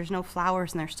angry because there's no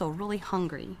flowers and they're still really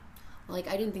hungry. Like,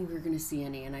 I didn't think we were going to see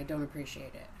any, and I don't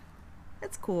appreciate it.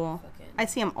 It's cool. I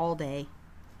see them all day.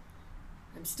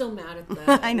 I'm still mad at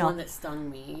the I know. one that stung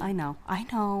me. I know.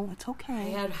 It's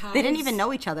okay. I had hives. They didn't even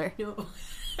know each other. No.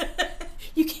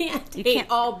 You can't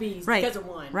all bees because of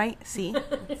one. Right. See?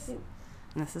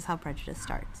 And this is how prejudice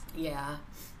starts. Yeah.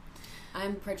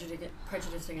 I'm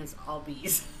prejudiced against all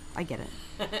bees. I get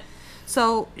it.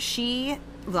 So she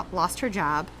lost her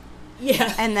job.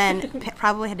 Yeah. And then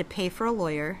probably had to pay for a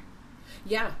lawyer.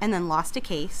 Yeah. And then lost a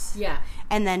case. Yeah.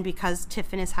 And then because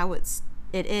Tiffin is how it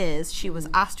is, she was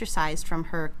ostracized from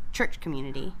her church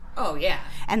community. Oh, yeah.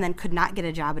 And then could not get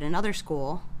a job at another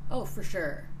school. Oh, for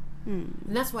sure. And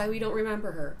that's why we don't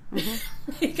remember her.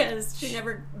 Because she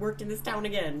never worked in this town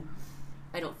again.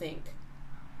 I don't think.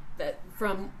 That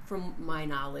from my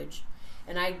knowledge.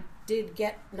 And I did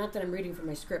get, not that I'm reading from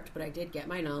my script, but I did get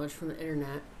my knowledge from the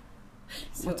internet.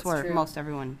 So that's where most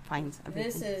everyone finds everything.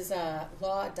 This is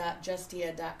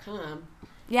law.justia.com.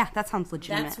 Yeah, that sounds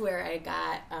legitimate. That's where I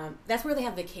got. That's where they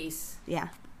have the case yeah,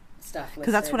 stuff.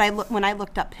 because that's what when I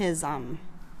looked up his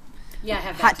Yeah, I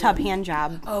have that hot too. tub hand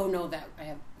job. Oh no, that I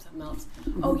have something else.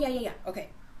 Oh yeah. Okay,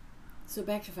 so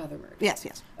back to Father Murray. Yes.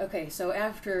 Okay, so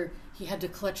after he had to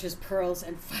clutch his pearls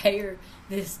and fire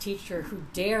this teacher who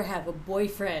dare have a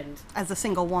boyfriend. As a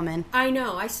single woman. I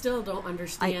know. I still don't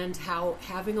understand how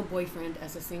having a boyfriend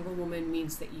as a single woman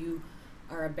means that you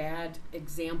are a bad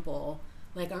example.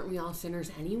 Like, aren't we all sinners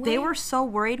anyway? They were so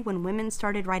worried when women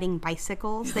started riding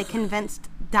bicycles. They convinced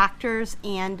doctors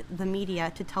and the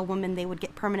media to tell women they would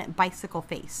get permanent bicycle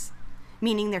face,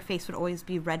 meaning their face would always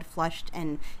be red flushed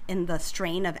and in the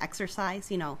strain of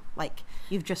exercise, you know, like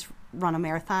you've just run a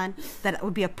marathon, that it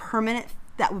would be a permanent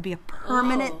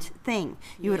thing.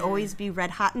 You would always be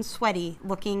red hot and sweaty,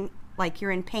 looking like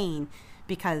you're in pain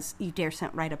because you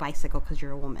daren't ride a bicycle because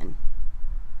you're a woman.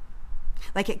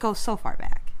 Like, it goes so far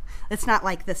back. It's not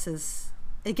like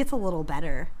it gets a little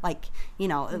better. Like, you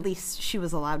know, at least she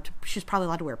was probably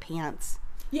allowed to wear pants.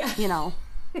 Yeah. You know.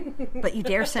 But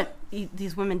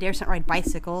these women daren't ride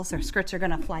bicycles. Their skirts are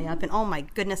going to fly up. And oh my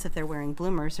goodness, if they're wearing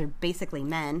bloomers, they're basically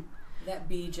men. That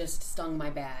bee just stung my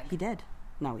bag. He did.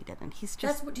 No, he didn't. He's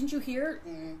just... That's what, didn't you hear?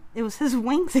 It was his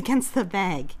wings against the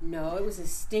bag. No, it was a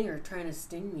stinger trying to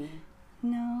sting me.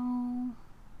 No.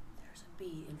 There's a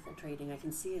bee infiltrating. I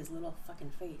can see his little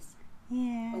fucking face.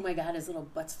 Yeah. Oh my God, his little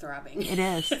butt's throbbing. It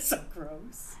is. It's so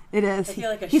gross. It is. I feel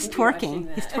like He's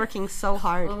twerking. He's twerking so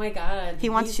hard. Oh my God. He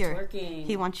wants twerking.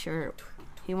 He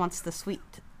wants the sweet.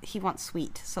 He wants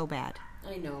sweet so bad.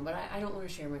 I know, but I don't want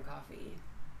to share my coffee.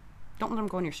 Don't let him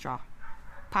go in your straw.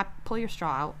 Pull your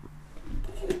straw out.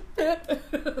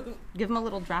 Give him a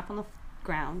little drop on the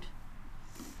ground.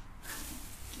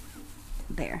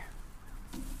 There.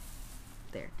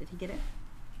 Did he get it?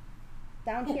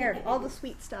 Down here. All the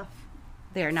sweet stuff.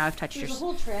 There. Now I've touched There's a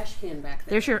whole trash can back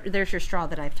there. There's your straw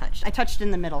that I've touched. I touched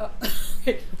in the middle. Oh.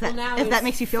 If that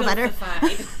makes you feel better.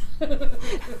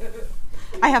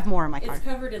 I have more in my car. It's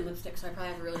covered in lipstick, so I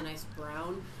probably have a really nice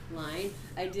brown line.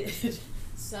 I did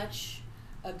such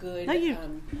a good... No,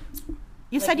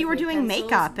 you said you were doing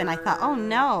makeup, and I thought, oh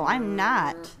no, I'm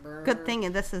not. Good thing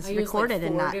this is recorded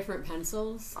and not... I used 4 different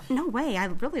pencils. No way.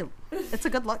 It's a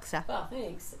good look, Steph. Well,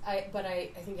 thanks. But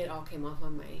I think it all came off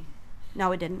on my...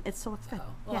 No, it didn't. It still looks good.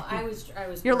 Oh. Well, yeah. I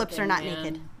was. Your lips are not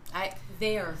naked.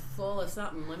 They are full of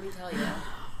something. Let me tell you.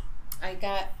 I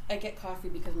get coffee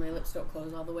because my lips don't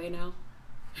close all the way now.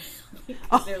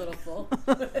 They're a little full.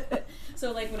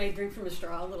 So like when I drink from a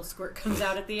straw, a little squirt comes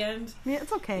out at the end. Yeah,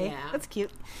 it's okay. Yeah. That's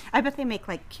cute. I bet they make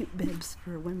like cute bibs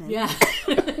for women. Yeah.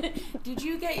 Did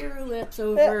you get your lips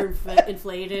over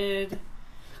inflated?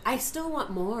 I still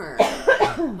want more.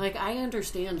 Like, I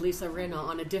understand Lisa Rinna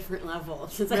on a different level.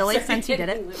 Since you did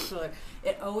it? Lip filler.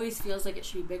 It always feels like it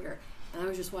should be bigger. And I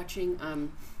was just watching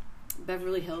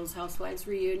Beverly Hills Housewives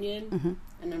reunion,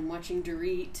 and I'm watching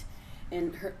Dorit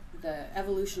and the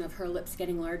evolution of her lips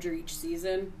getting larger each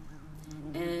season.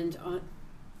 And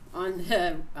on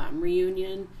the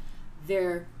reunion,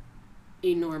 they're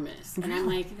enormous. And I'm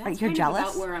like, that's You're kind jealous?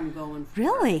 of about where I'm going for.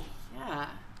 Really? Yeah.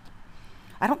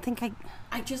 I don't think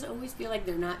I just always feel like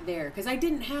they're not there. Because I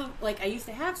didn't have, like, I used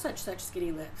to have such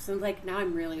skinny lips. And, like, now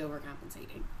I'm really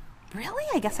overcompensating. Really?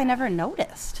 I guess I never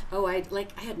noticed. Oh, I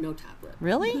had no top lip.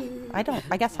 Really? I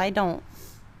guess I don't.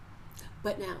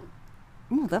 But now.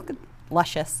 Ooh, they look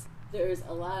luscious. There's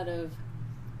a lot of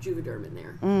Juvederm in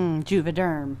there.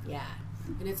 Juvederm. Yeah.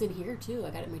 And it's in here, too.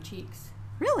 I got it in my cheeks.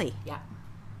 Really? Yeah.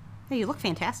 Hey, you look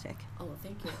fantastic. Oh,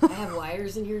 thank you. I have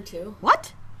wires in here, too.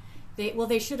 What?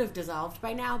 They should have dissolved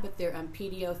by now, but they're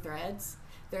PDO threads.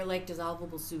 They're like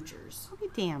dissolvable sutures. I'll be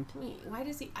damned. Wait, why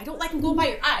does he... I don't like him going by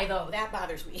your eye, though. That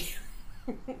bothers me.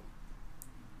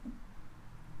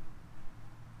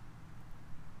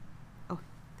 Oh,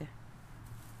 there.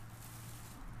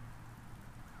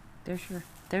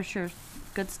 There's your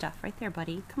good stuff right there,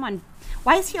 buddy. Come on.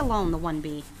 Why is he alone, the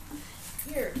 1B?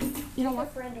 Here. You know what? A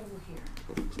friend over here.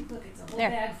 Look, it's a whole There.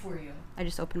 bag for you. I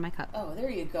just opened my cup. Oh, there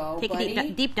you go, Take buddy. a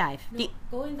deep dive. No,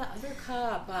 go in the other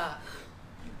cup.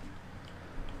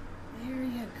 There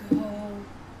you go.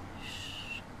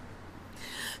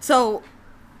 So,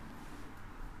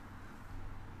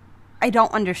 I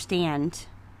don't understand.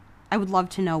 I would love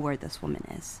to know where this woman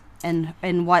is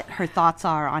and what her thoughts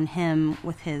are on him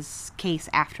with his case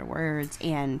afterwards,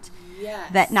 and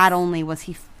that not only was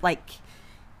he like,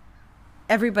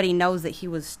 everybody knows that he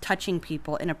was touching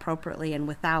people inappropriately and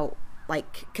without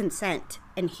like consent,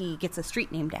 and he gets a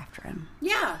street named after him.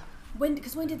 Yeah. When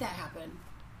did that happen?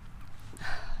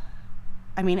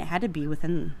 I mean, it had to be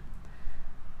within...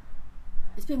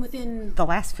 It's been within... the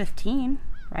last 15,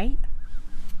 right?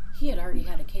 he had already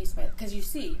had a case by, because you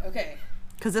see, okay.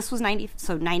 Because this was 94.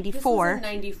 This was in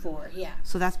 94, yeah.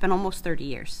 So that's been almost 30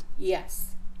 years.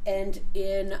 Yes. And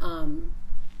in,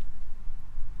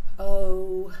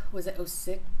 was it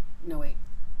 06? No, wait.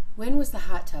 When was the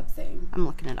hot tub thing? I'm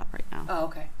looking it up right now. Oh,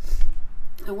 okay.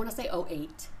 I want to say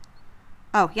 08.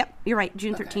 Oh, yep. You're right.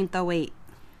 June 13th, 08.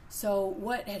 So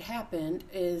what had happened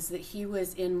is that he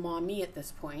was in Maumee at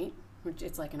this point, which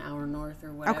it's like an hour north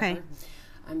or whatever. Okay.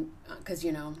 Because,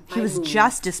 you know. He was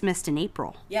just dismissed in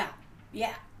April. Yeah.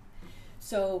 Yeah.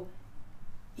 So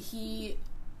he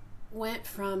went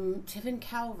from Tiffin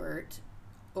Calvert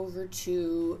over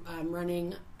to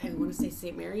running, I want to say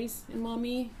St. Mary's in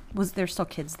Maumee. Was there still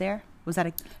kids there? Was that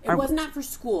It was not for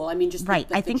school. I mean, just right.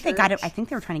 I think they got it. I think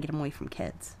they were trying to get him away from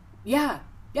kids. Yeah,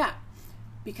 yeah.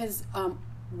 Because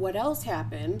what else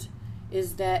happened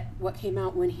is that what came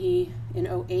out when he in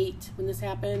 08 when this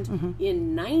happened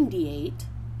in 98,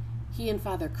 he and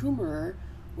Father Kummerer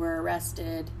were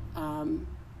arrested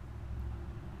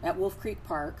at Wolf Creek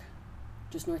Park,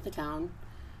 just north of town,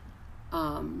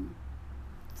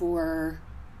 for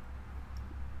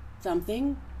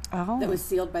something that was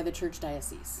sealed by the church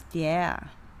diocese. Yeah.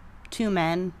 2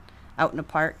 men out in a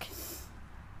park.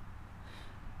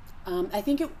 I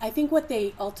think what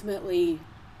they ultimately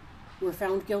were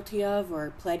found guilty of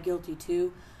or pled guilty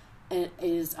to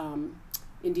is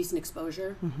indecent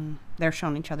exposure. Mm-hmm. They're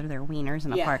showing each other their wieners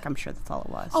in a park. I'm sure that's all it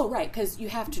was. Oh, right, because you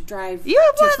have to drive you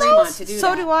have to one Fremont of those? to do so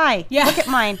that. So do I. Yeah. Look at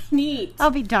mine. Neat. I'll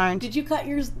be darned. Did you cut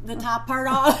the top part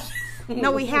off?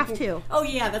 No, we have to. Oh,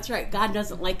 yeah, that's right. God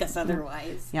doesn't like us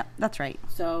otherwise. Yeah, that's right.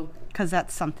 So, because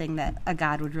that's something that a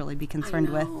God would really be concerned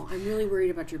with. I'm really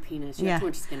worried about your penis. You have too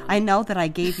much skin on it. I know that I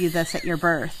gave you this at your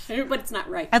birth. But it's not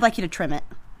right. I'd like you to trim it.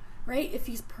 Right? If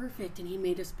he's perfect and he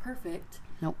made us perfect,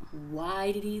 nope.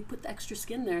 Why did he put the extra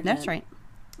skin there? That's right.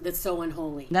 That's so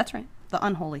unholy. That's right. The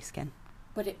unholy skin.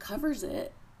 But it covers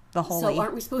it. The holy. So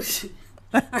aren't we supposed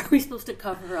to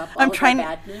cover up all of our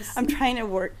badness? I'm trying to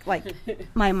work like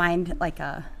my mind like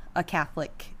a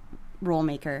Catholic rule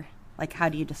maker. Like, how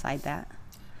do you decide that?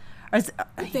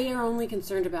 They are only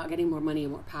concerned about getting more money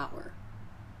and more power.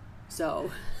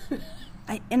 So.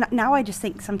 And now I just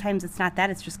think sometimes it's not that,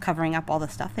 it's just covering up all the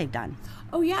stuff they've done.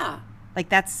 Oh, yeah. Like,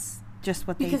 that's just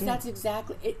what they do. Because that's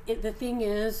exactly, the thing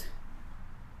is,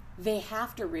 they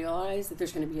have to realize that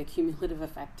there's going to be a cumulative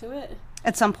effect to it.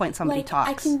 At some point, somebody talks.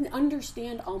 I can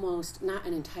understand almost, not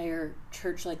an entire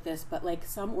church like this, but like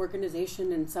some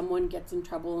organization and someone gets in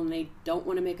trouble and they don't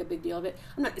want to make a big deal of it.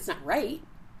 It's not right.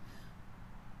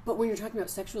 But when you're talking about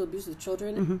sexual abuse of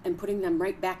children and putting them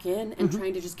right back in and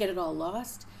trying to just get it all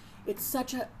lost, it's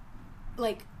such a,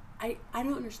 I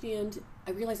don't understand.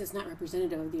 I realize it's not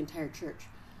representative of the entire church,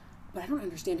 but I don't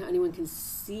understand how anyone can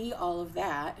see all of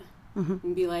that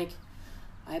and be like,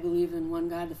 I believe in one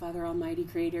God, the Father Almighty,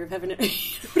 creator of heaven and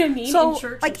earth. You know what I mean? So, in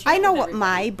church I know what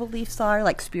my beliefs are,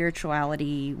 like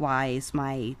spirituality-wise,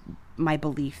 my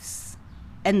beliefs.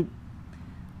 And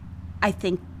I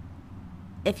think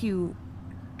if you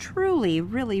truly,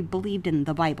 really believed in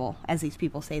the Bible, as these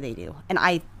people say they do, and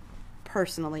I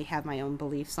personally have my own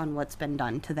beliefs on what's been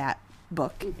done to that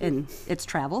book in its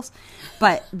travels,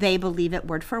 but they believe it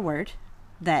word for word,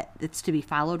 that it's to be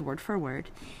followed word for word.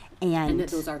 And that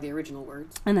those are the original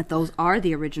words. And that those are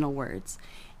the original words.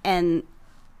 And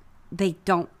they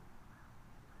don't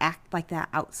act like that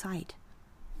outside.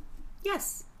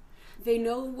 Yes. They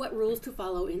know what rules to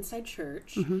follow inside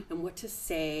church and what to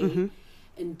say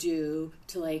and do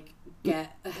to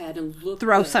get ahead and look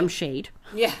Throw good. some shade.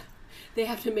 Yeah. They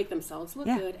have to make themselves look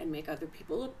good and make other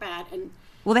people look bad. And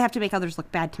well, they have to make others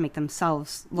look bad to make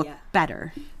themselves look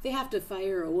better. They have to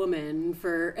fire a woman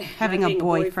for having a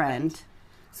boyfriend.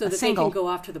 So that they can go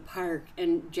off to the park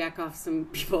and jack off some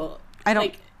people.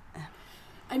 I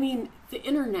mean, the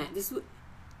internet, this was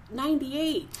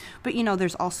 98. But,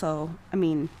 there's also,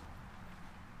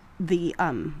 the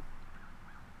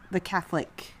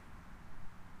Catholic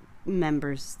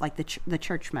members, like the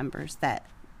church members that,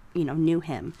 knew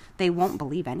him, they won't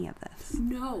believe any of this.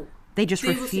 No. They just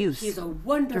refuse. He's a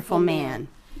wonderful man.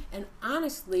 And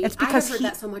honestly, it's because I have heard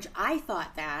that so much. I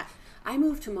thought that. I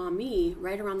moved to Maumee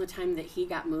right around the time that he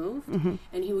got moved,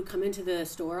 and he would come into the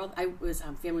store. I was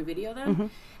on Family Video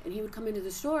then, and he would come into the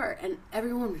store, and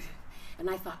everyone, and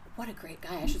I thought, what a great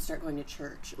guy! I should start going to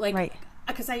church,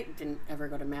 because I didn't ever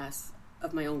go to mass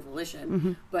of my own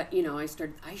volition, but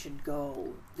I should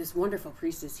go. This wonderful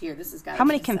priest is here. This is God. How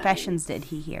many confessions did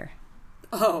he hear?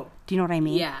 Oh, do you know what I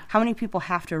mean? Yeah. How many people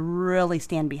have to really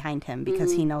stand behind him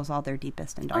because he knows all their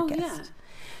deepest and darkest? Oh, yeah.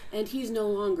 And he's no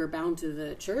longer bound to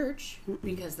the church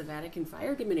because the Vatican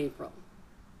fired him in April.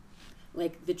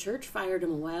 Like, the church fired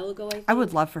him a while ago, I think. I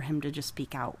would love for him to just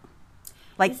speak out.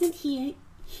 Like, Isn't he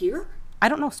here? I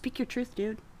don't know. Speak your truth,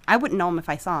 dude. I wouldn't know him if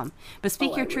I saw him. But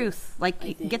speak Oh, your I would, truth. Like, I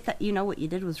you think. get that. You know what you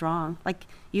did was wrong. Like,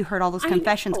 you heard all those I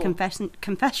confessions. know.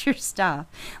 Confess your stuff.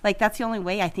 Like, that's the only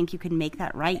way I think you can make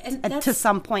that right And to that's-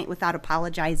 some point without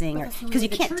apologizing, But or that's the because way you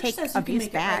the can't church take says you can abuse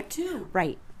make it right, back. too.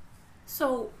 Right.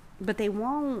 So, But they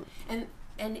won't. and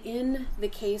in the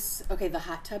case, okay, the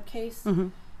hot tub case, Mm-hmm.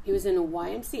 he was in a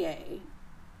YMCA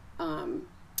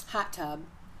hot tub.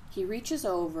 He reaches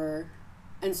over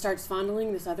and starts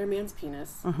fondling this other man's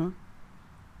penis. Mm-hmm.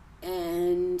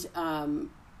 And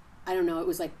I don't know, it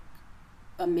was like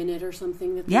a minute or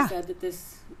something that they Yeah. said that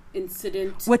this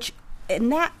incident. Which, in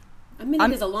that, A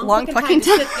minute is a long, long fucking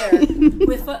time fucking to sit there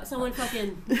with someone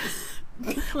fucking.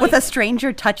 with a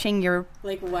stranger touching your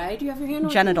Like, why do you have your hand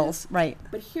on genitals, right?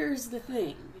 But here's the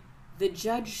thing. The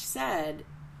judge said,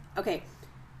 okay,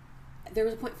 there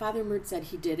was a point Father Mert said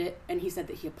he did it, and he said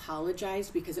that he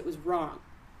apologized because it was wrong.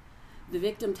 The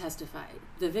victim testified.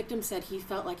 The victim said he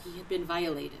felt like he had been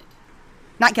violated.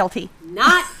 Not guilty.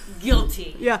 Not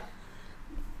guilty. Yeah.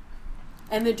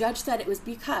 And the judge said it was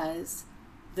because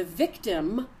the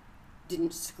victim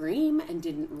didn't scream and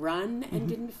didn't run and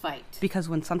didn't fight. Because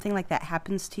when something like that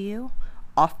happens to you,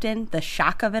 often the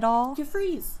shock of it all, You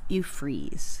freeze. you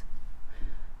freeze.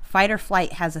 Fight or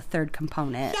flight has a third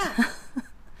component. Yeah.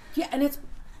 Yeah, and it's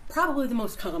probably the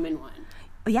most common one.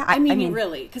 Yeah, I mean,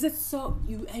 really, because it's so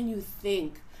you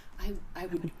think I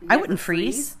would. I Never wouldn't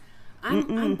freeze.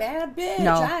 I'm bad bitch.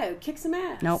 No. I would kick some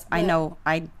ass. No, I But know.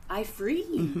 I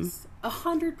freeze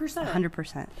 100%.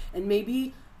 100%. And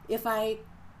maybe if I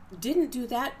didn't do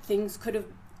that,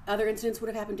 other incidents would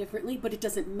have happened differently. But it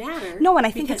doesn't matter. No, and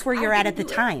I think because it's where I you're at didn't at the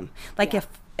do it. time. Like Yeah.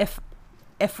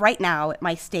 if right now at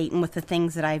my state and with the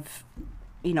things that I've,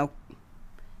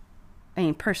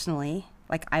 personally,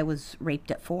 like I was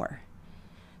raped at 4.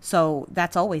 So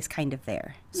that's always kind of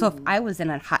there. So if I was in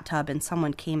a hot tub and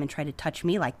someone came and tried to touch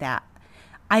me like that,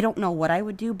 I don't know what I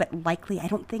would do, but likely I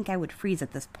don't think I would freeze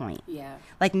at this point. Yeah.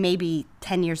 Like maybe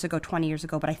 10 years ago, 20 years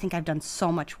ago, but I think I've done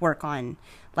so much work on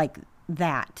like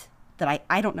that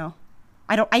I don't know.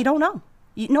 I don't know.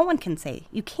 No one can say.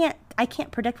 I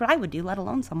can't predict what I would do, let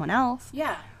alone someone else.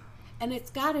 Yeah. And it's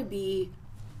got to be,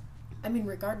 I mean,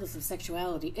 regardless of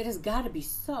sexuality, it has got to be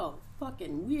so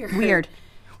fucking weird. Weird.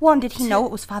 Well, and did he know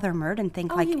it was Father Mert and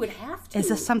think Oh, like, he would have to. is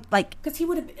this some like Because he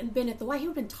would have been at the White. He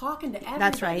would have been talking to everybody.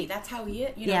 That's right. That's how he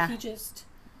is. Yeah. He just.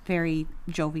 very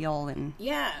jovial and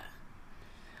Yeah.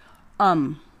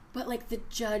 But like the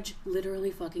judge literally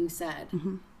fucking said,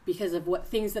 because of what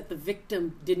things that the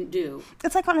victim didn't do,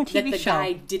 it's like on a that TV the show.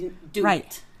 guy didn't do Right.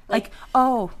 it. Like,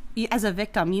 oh, as a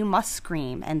victim, you must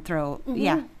scream and throw.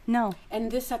 Yeah. No. And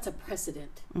this sets a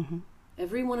precedent.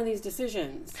 Every one of these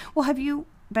decisions. Well, have you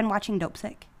been watching Dope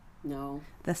Sick? No.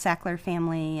 The Sackler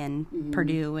family and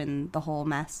Purdue and the whole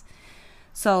mess.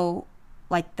 So,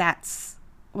 like, that's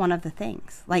one of the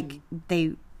things. Like,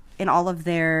 they, in all of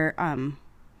their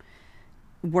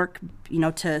work,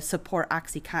 to support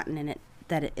OxyContin and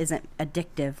that it isn't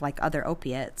addictive like other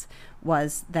opiates,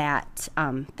 was that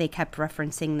they kept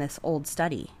referencing this old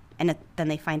study. And then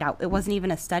they find out it wasn't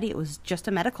even a study. It was just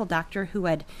a medical doctor who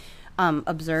had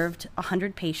observed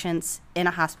 100 patients in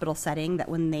a hospital setting that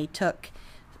when they took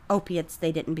opiates,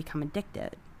 they didn't become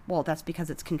addicted. Well, that's because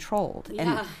it's controlled.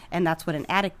 Yeah. And that's what an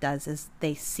addict does is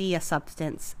they see a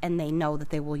substance and they know that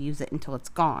they will use it until it's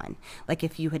gone. Like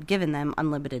if you had given them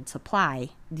unlimited supply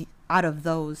out of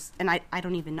those, and I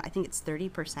don't even know, I think it's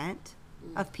 30%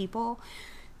 of people,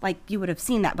 like you would have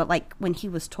seen that. But like when he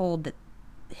was told that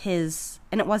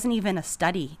and it wasn't even a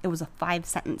study, it was a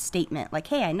 5-sentence statement. Like,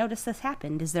 hey, I noticed this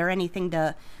happened. Is there anything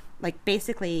to, like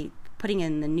basically putting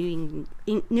in the New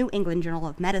England Journal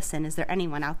of Medicine, is there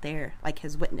anyone out there like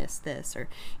has witnessed this, or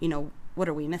what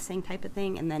are we missing type of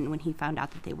thing? And then when he found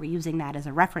out that they were using that as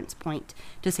a reference point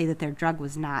to say that their drug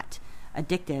was not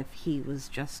addictive, he was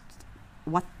just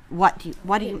what do you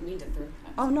Didn't mean to throw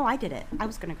that. Oh no, I did it. I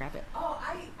was gonna grab it. Oh,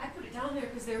 I put it down there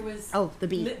because there was The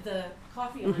bee. the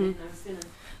coffee on it, and I was gonna.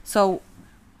 So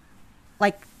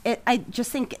like I just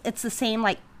think it's the same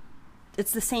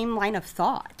line of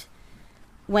thought.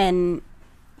 When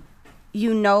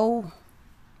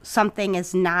something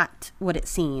is not what it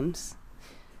seems,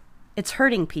 it's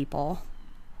hurting people,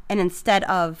 and instead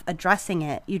of addressing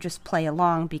it, you just play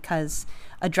along because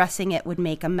addressing it would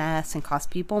make a mess and cost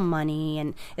people money,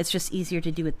 and it's just easier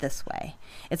to do it this way.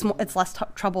 It's less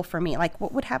trouble for me. Like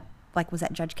what would happen? Like was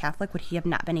that judge Catholic? Would he have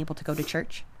not been able to go to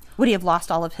church? Would he have lost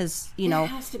all of his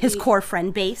his core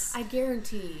friend base? I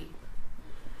guarantee.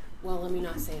 Well, let me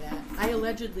not say that. I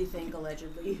allegedly think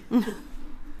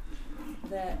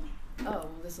that Oh,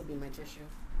 this will be my tissue.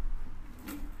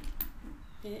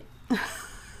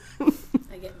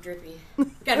 I get drippy.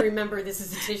 Got to remember this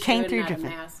is a tissue Came and through not dripping. a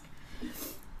mask.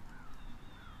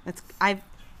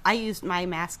 I used my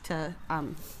mask to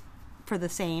for the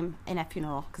same in a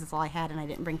funeral because it's all I had, and I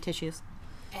didn't bring tissues.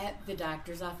 At the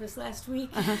doctor's office last week,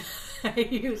 Uh-huh. I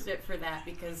used it for that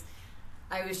because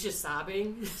I was just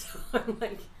sobbing. So I'm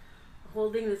like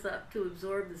holding this up to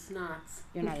absorb the snots.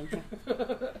 You're not in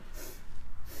here.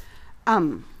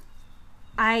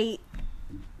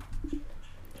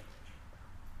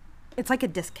 It's like a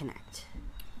disconnect.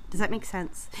 Does that make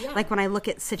sense? Yeah. Like when I look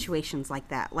at situations like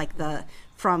that, like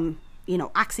from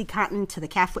OxyContin to the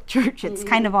Catholic Church, it's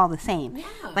kind of all the same. Yeah.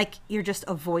 Like you're just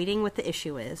avoiding what the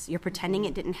issue is. You're pretending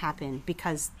it didn't happen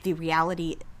because the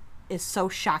reality is so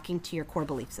shocking to your core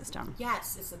belief system.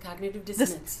 Yes, it's the cognitive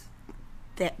dissonance.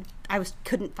 That I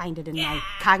couldn't find it in my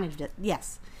cognitive.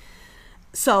 Yes.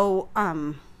 So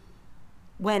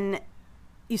when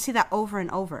you see that over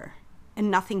and over and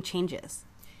nothing changes,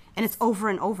 and it's over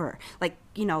and over, like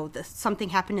something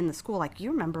happened in the school. Like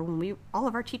you remember when all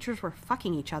of our teachers were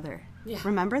fucking each other. Yeah.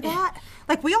 Remember that?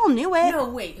 Like we all knew it. No,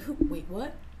 wait. Wait,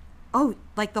 what? Oh,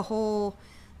 like the whole.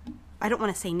 I don't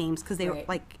want to say names because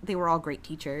Right. they were all great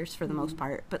teachers for the most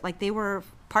part, but like they were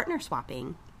partner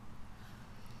swapping.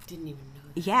 Didn't even know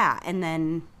that. Yeah, and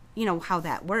then how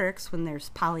that works when there's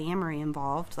polyamory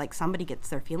involved. Like somebody gets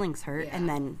their feelings hurt, Yeah. and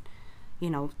then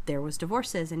there was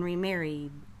divorces and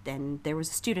remarried, and there was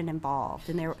a student involved,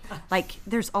 and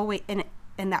there's always and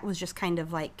that was just kind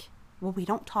of like, well, we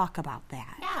don't talk about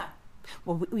that. Yeah.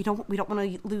 Well, we don't want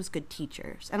to lose good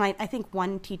teachers, and I think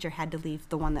one teacher had to leave,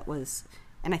 the one that was,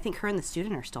 and I think her and the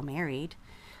student are still married,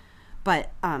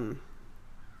 but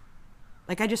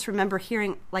like I just remember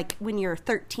hearing, like when you're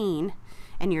 13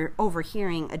 and you're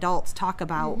overhearing adults talk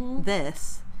about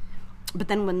this, but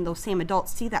then when those same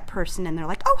adults see that person and they're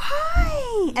like, oh,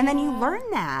 hi, and then you learn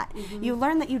that. You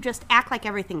learn that you just act like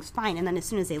everything's fine, and then as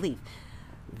soon as they leave,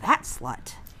 that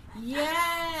slut,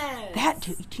 Yes. that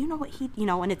dude, do you know what he,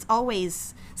 and it's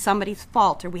always somebody's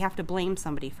fault, or we have to blame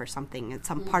somebody for something, it's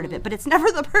some part of it, but it's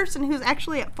never the person who's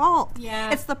actually at fault.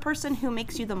 Yeah. It's the person who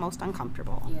makes you the most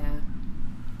uncomfortable. Yeah.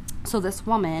 So this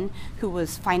woman who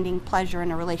was finding pleasure in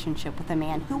a relationship with a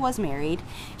man who was married,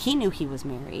 he knew he was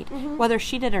married. Whether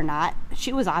she did or not,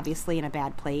 she was obviously in a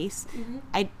bad place.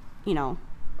 I'm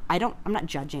not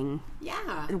judging.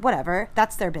 Yeah. Whatever,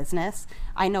 that's their business.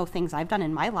 I know things I've done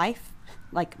in my life.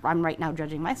 Like I'm right now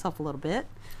judging myself a little bit.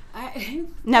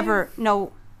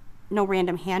 No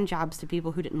random hand jobs to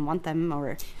people who didn't want them,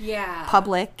 or Yeah.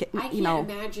 public, I can't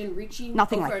imagine reaching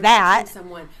nothing over like and that. touching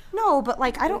someone. No, but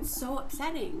like I don't. It's so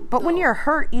upsetting. But when though. you're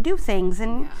hurt, you do things,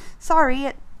 and Yeah.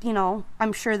 sorry,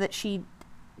 I'm sure that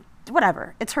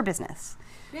whatever, it's her business.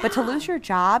 But to Yeah. lose your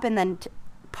job and then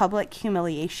public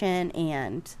humiliation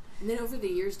and And then over the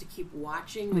years to keep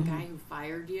watching the guy who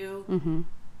fired you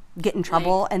get in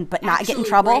trouble but not get in actually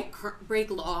trouble, break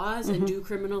laws and do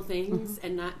criminal things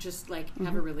and not just like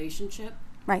have a relationship.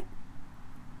 right?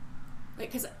 Like,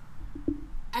 because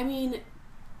I mean,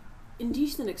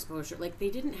 indecent exposure. Like they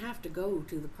didn't have to go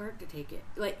to the park to take it.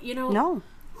 Like No,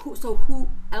 who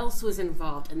else was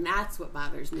involved? And that's what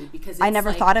bothers me because it's I never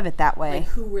like, thought of it that way. Like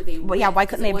who were they? Well, yeah, with? why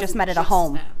couldn't 'Cause they have just met at a wasn't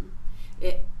home?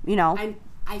 them.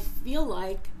 I feel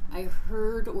like I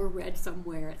heard or read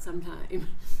somewhere at some time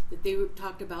that they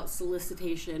talked about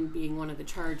solicitation being one of the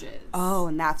charges. Oh,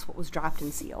 and that's what was dropped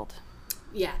and sealed.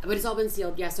 Yeah, but it's all been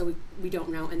sealed. Yeah, so we don't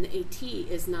know. And the AT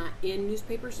is not in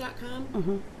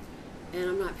newspapers.com. And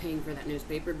I'm not paying for that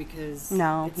newspaper because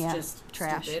it's just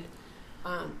trash. stupid.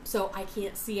 So I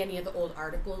can't see any of the old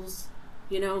articles,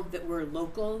 that were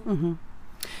local.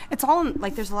 It's all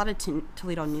like there's a lot of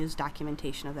Toledo News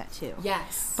documentation of that too.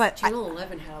 Yes, But Channel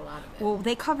 11 had a lot of it. Well,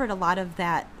 they covered a lot of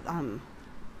that.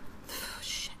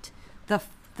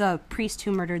 The priest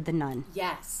who murdered the nun.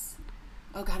 Yes.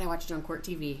 Oh God, I watched it on Court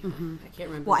TV. I can't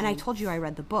remember. Well, the and I name. told you I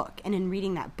read the book, and in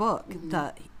reading that book,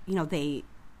 they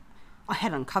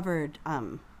had uncovered.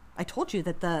 I told you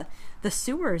that the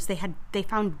sewers they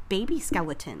found baby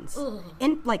skeletons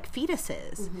in like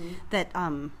fetuses that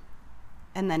and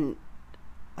then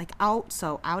like out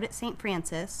at St.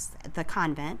 Francis, the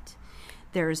convent,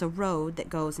 there's a road that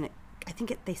goes, and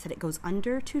they said it goes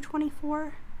under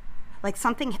 224, like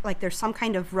something, like there's some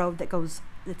kind of road that goes,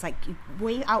 it's like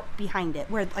way out behind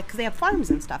it, where like, 'cause they have farms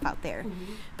and stuff out there,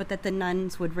 but that the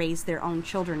nuns would raise their own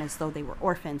children as though they were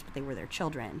orphans, but they were their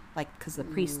children, like, because the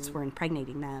priests were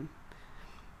impregnating them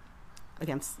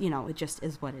against, it just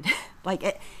is what it is.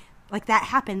 Like that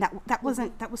happened, that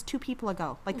was 2 people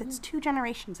ago, like that's 2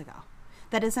 generations ago.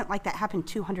 that isn't like that happened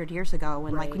 200 years ago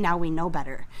and like Right. now we know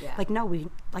better. Yeah. Like, no,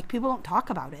 like people don't talk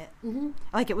about it. Mm-hmm.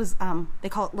 Like it was, they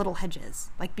call it Little Hedges,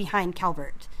 like behind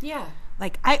Calvert. Yeah.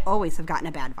 Like I always have gotten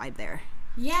a bad vibe there.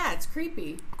 Yeah, it's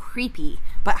creepy. Creepy.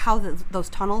 But how those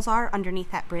tunnels are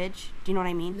underneath that bridge, do you know what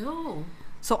I mean? No.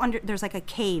 So there's like a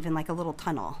cave and like a little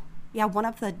tunnel. Yeah, one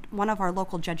of our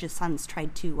local judge's sons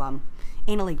tried to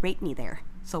anally rape me there.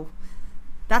 So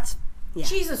that's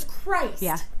Jesus Christ.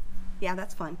 Yeah,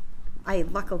 that's fun. I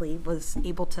luckily was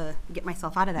able to get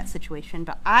myself out of that situation,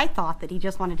 but I thought that he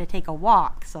just wanted to take a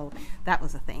walk, so that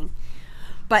was a thing.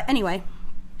 But anyway,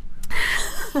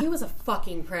 He was a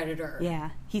fucking predator. yeah,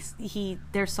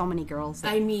 there's so many girls.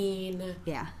 I mean,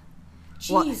 Yeah.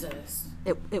 Jesus.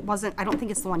 It wasn't, I don't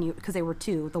think it's the one because they were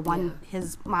two. The one,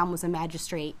 his mom was a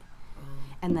magistrate,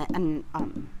 and the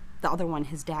other one,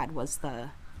 his dad was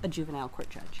a juvenile court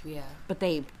judge. Yeah. But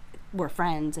they were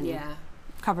friends and Yeah.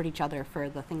 covered each other for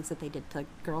the things that they did to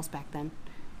girls back then.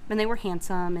 And they were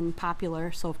handsome and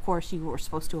popular, so of course you were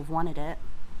supposed to have wanted it.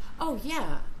 Oh,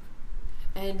 yeah.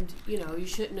 And, you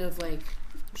shouldn't have,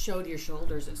 showed your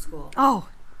shoulders at school. Oh,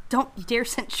 don't you dare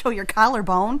show your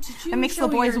collarbone. You It makes show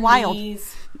the boys your wild.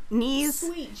 Knees. Sweet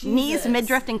Knees, Jesus.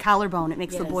 Midriff, and collarbone. It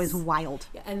makes the Yes. boys wild.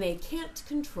 Yeah, and they can't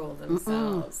control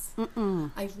themselves.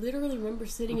 I literally remember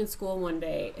sitting in school one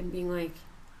day and being like,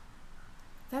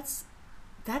 that's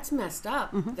messed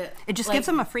up. That, It just gives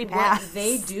them a free pass. What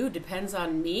they do depends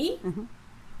on me.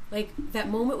 Like, that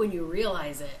moment when you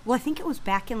realize it. Well, I think it was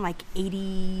back in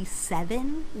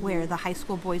 87 where the high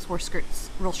school boys wore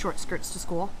real short skirts to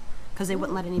school because they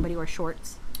wouldn't let anybody wear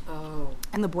shorts. Oh.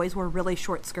 And the boys wore really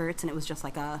short skirts, and it was just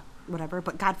like a whatever.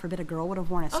 But God forbid a girl would have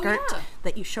worn a skirt yeah.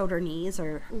 that you showed her knees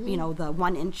or, the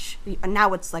 1 inch. And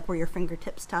now it's like where your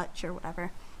fingertips touch or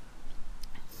whatever.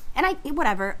 And I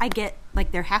get,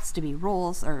 there has to be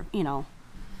rules or,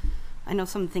 I know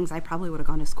some things I probably would have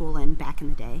gone to school in back in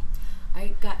the day.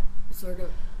 I got sort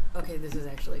of... Okay, this is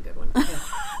actually a good one. Okay.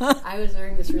 I was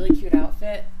wearing this really cute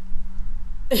outfit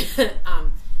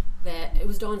that it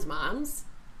was Dawn's mom's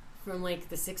from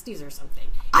the 60s or something.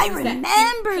 I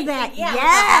remember that. Yeah,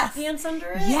 yes. with the pants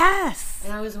under it. Yes.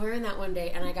 And I was wearing that one day,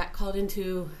 and I got called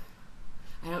into,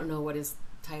 I don't know what his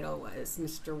title was,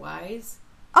 Mr. Wise,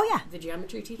 Oh yeah. the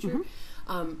geometry teacher.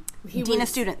 Dean of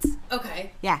students.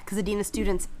 Okay. Yeah, because the dean of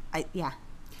students.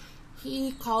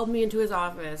 He called me into his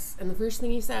office, and the first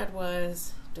thing he said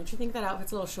was, "Don't you think that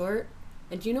outfit's a little short?"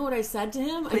 And do you know what I said to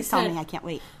him? Please tell me. I can't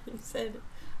wait. I said,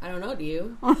 "I don't know. Do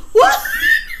you?" What?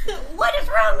 What is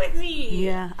wrong with me?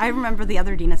 Yeah, I remember the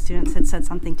other dean of students had said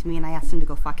something to me, and I asked him to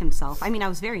go fuck himself. I mean, I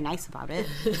was very nice about it.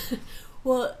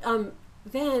 Well,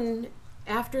 then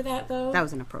after that though, That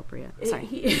was inappropriate. Sorry.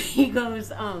 he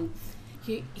goes,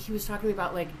 he was talking to me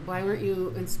about why weren't you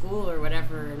in school or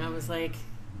whatever, and I was like,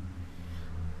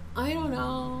 I don't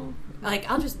know.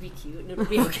 I'll just be cute and it'll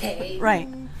be okay. Right.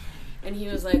 And he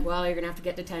was like, well, you're going to have to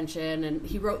get detention. And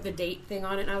he wrote the date thing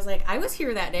on it. And I was like, I was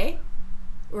here that day.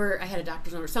 Or I had a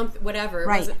doctor's note or something, whatever. It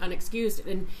Right. wasn't unexcused.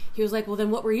 And he was like, well,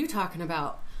 then what were you talking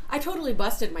about? I totally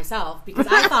busted myself because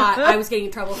I thought I was getting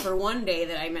in trouble for one day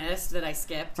that I missed, that I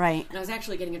skipped. Right. And I was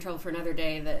actually getting in trouble for another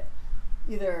day that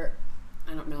either,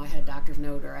 I don't know, I had a doctor's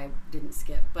note or I didn't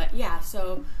skip. But yeah,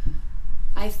 so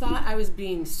I thought I was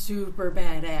being super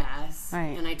badass.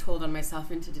 Right. And I told on myself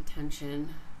into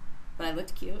detention. But I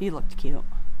looked cute. You looked cute.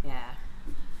 Yeah.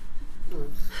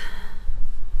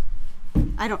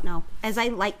 I don't know. As I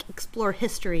explore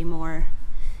history more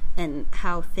and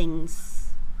how things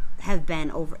have been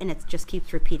over, and it just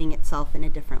keeps repeating itself in a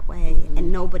different way,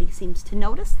 and nobody seems to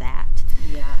notice that.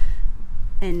 Yeah.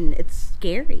 And it's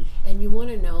scary. And you want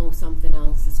to know something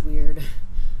else that's weird.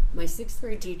 My 6th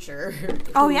grade teacher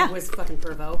who was fucking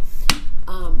pervo,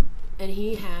 and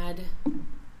he had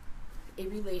a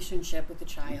relationship with a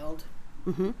child.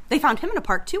 Mm-hmm. They found him in a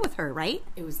park too with her, right?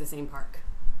 It was the same park.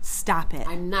 Stop it.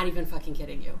 I'm not even fucking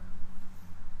kidding you.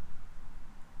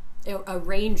 A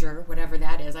ranger, whatever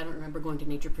that is. I don't remember going to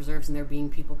nature preserves and there being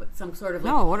people, but some sort of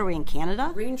No, what are we in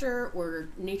Canada? ranger or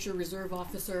nature reserve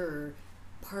officer or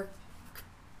park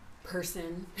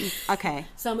person. Okay.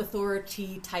 Some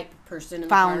authority type person in the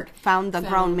park. Found the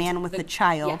grown man with the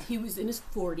child. Yeah, he was in his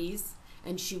 40s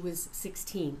and she was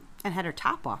 16. And had her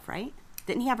top off, right?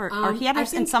 Didn't he have her, or he had her I in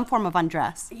think- some form of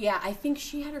undress? Yeah, I think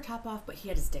she had her top off, but he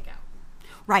had his dick out.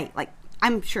 Right,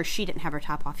 I'm sure she didn't have her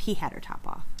top off. He had her top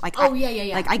off.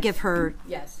 Yeah. I give her,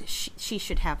 Yes. she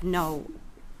should have no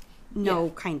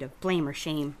kind of blame or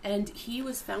shame. And he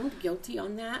was found guilty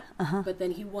on that, but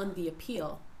then he won the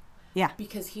appeal Yeah.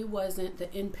 because he wasn't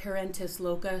the in parentis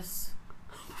locus.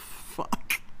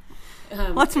 Fuck.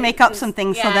 Let's make up some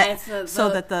things so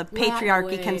that the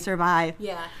patriarchy can survive.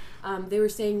 Yeah. They were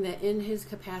saying that in his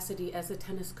capacity as a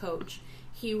tennis coach,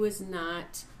 he was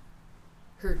not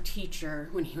her teacher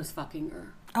when he was fucking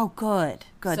her. Oh, good.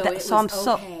 So That, it so I'm was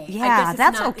so okay. yeah. I guess it's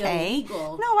That's not okay.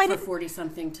 illegal No, I for didn't.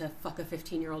 40-something to fuck a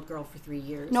 15-year-old girl for 3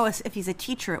 years. No, if he's a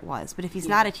teacher, it was. But if he's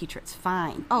not a teacher, it's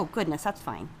fine. Oh, goodness, that's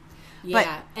fine.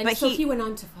 Yeah, but so he- he went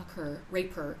on to fuck her,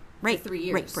 rape her for 3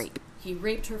 years. Rape. He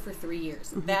raped her for 3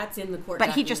 years. That's in the court.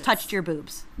 But he just documents. touched your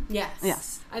boobs.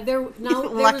 Yes. There was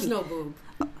Lucky. no boob.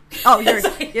 Oh,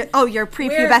 your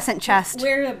prepubescent chest.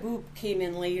 Where a boob came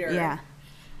in later. Yeah.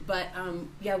 But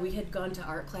yeah, we had gone to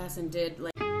art class and did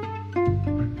like.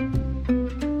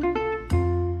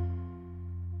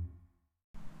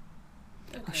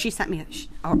 She sent me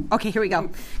okay, here we go.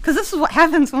 Because this is what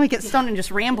happens when we get stoned and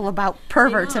just ramble about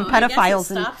perverts and pedophiles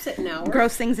and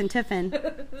gross things in Tiffin.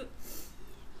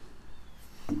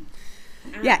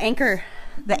 Yeah, Anchor.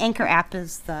 The Anchor app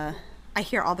is I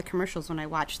hear all the commercials when I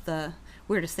watch the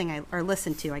weirdest thing or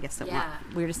listen to, I guess,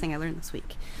 weirdest thing I learned this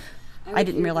week. I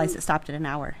didn't realize it stopped at an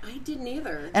hour. I didn't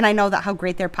either. And I know that how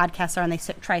great their podcasts are, and they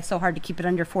try so hard to keep it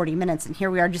under 40 minutes, and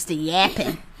here we are just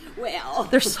yapping. Well,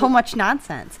 There's so much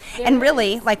nonsense. And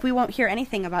really, like, we won't hear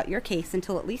anything about your case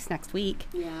until at least next week.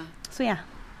 Yeah. So, yeah.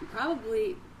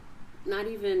 Probably not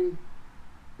even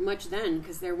much then,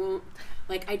 because there won't.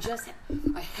 Like, I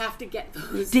have to get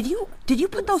those. Did you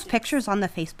put those pictures on the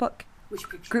Facebook Which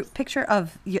pictures? group picture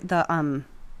of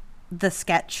the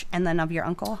sketch and then of your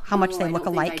uncle? How much they look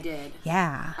alike? I did.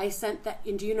 Yeah. I sent that,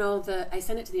 and do you know I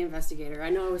sent it to the investigator. I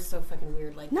know it was so fucking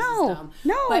weird. Like, this No, is dumb.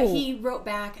 no. But he wrote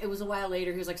back. It was a while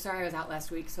later. He was like, "Sorry, I was out last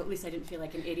week, so at least I didn't feel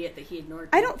like an idiot that he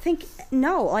ignored me." I don't think,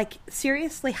 no, like,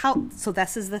 seriously, so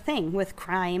this is the thing with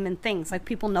crime and things. Like,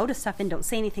 people notice stuff and don't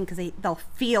say anything because they'll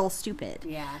feel stupid.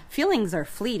 Yeah. Feelings are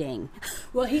fleeting.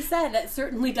 Well, he said that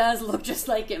certainly does look just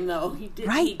like him, though. He did.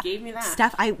 Right. He gave me that.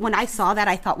 Steph, when I saw that,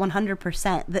 I thought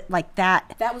 100% that, like,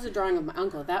 that was a drawing of my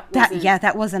uncle.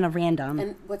 that wasn't a random.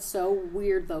 And what's so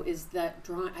weird though is that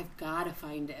drawing. I've got to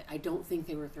find it. I don't think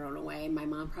they were thrown away. My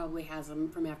mom probably has them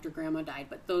from after Grandma died.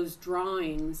 But those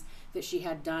drawings that she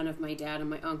had done of my dad and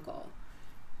my uncle,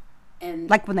 and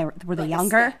like when they were they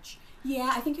younger?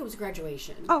 Yeah, I think it was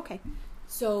graduation. Oh, okay.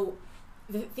 So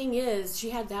the thing is,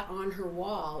 she had that on her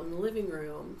wall in the living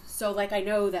room. So like I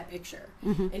know that picture.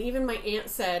 Mm-hmm. And even my aunt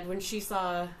said when she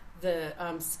saw the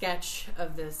sketch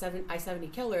of the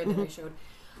I-70 killer that I showed,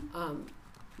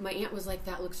 my aunt was like,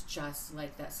 "That looks just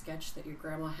like that sketch that your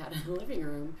grandma had in the living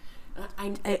room."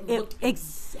 It looked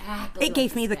exactly. It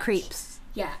gave me the creeps.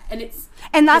 Yeah, and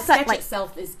that's the sketch like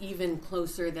itself is even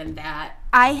closer than that.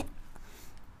 I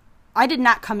did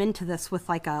not come into this with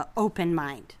like a open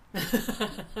mind.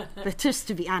 But just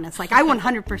to be honest, like I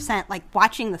 100% like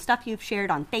watching the stuff you've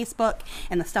shared on Facebook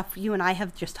and the stuff you and I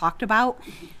have just talked about.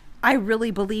 I really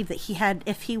believe that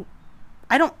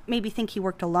I don't maybe think he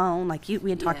worked alone. Like we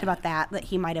had talked about that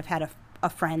he might have had a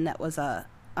friend that was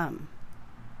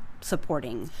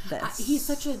supporting this. He's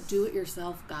such a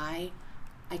do-it-yourself guy.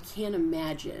 I can't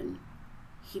imagine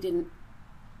he didn't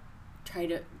try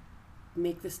to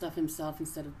make the stuff himself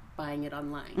instead of buying it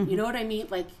online. Mm-hmm. You know what I mean?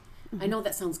 Like, I know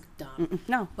that sounds dumb. Mm-mm,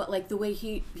 no. But like the way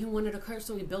he wanted a car,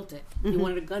 so he built it. Mm-hmm. He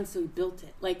wanted a gun, so he built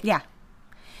it. Like, yeah.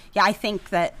 Yeah, I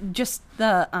think that just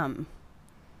the,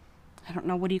 I don't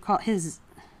know, what do you call it?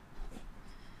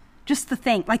 Just the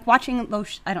thing, like watching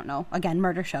those, I don't know, again,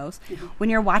 murder shows. Mm-hmm. When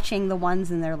you're watching the ones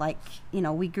and they're like,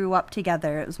 we grew up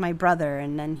together, it was my brother,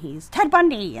 and then he's Ted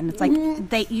Bundy. And it's like,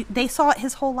 they saw it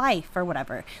his whole life or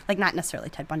whatever. Like, not necessarily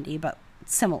Ted Bundy, but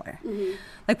similar. Mm-hmm.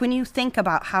 Like, when you think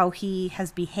about how he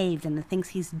has behaved and the things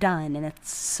he's done, and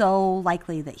it's so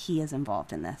likely that he is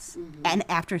involved in this. Mm-hmm. And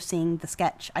after seeing the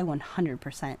sketch, I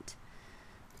 100%.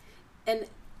 And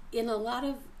in a lot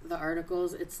of the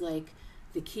articles, it's like,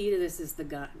 the key to this is the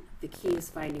gun. The key is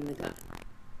finding the gun.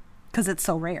 Because it's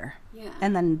so rare. Yeah.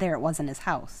 And then there it was in his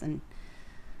house. And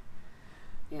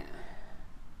yeah.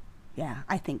 Yeah,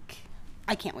 I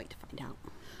can't wait to find out.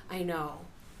 I know.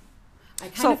 I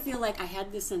kind of feel like I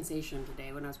had this sensation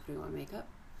today when I was putting on makeup.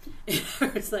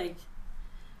 It's like,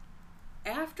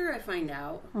 after I find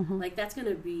out, like, that's going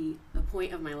to be a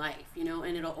point of my life,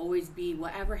 and it'll always be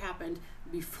whatever happened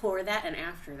before that and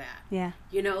after that. Yeah.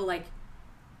 Like,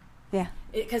 yeah.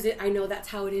 Because I know that's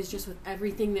how it is just with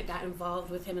everything that got involved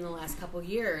with him in the last couple of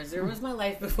years. There was my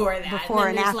life before that. Before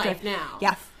and after. Life now.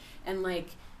 Yeah. And, like,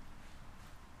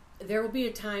 there will be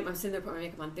a time, I'm sitting there putting my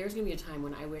makeup on, there's going to be a time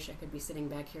when I wish I could be sitting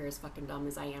back here as fucking dumb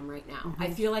as I am right now. Mm-hmm.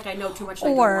 I feel like I know too much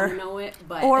and I don't want to know it.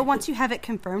 But or once you have it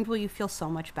confirmed, will you feel so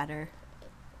much better?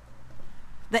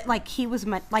 That, like, he was,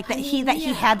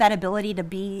 he had that ability to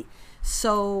be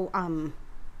so,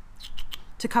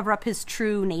 to cover up his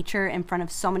true nature in front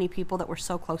of so many people that were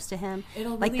so close to him.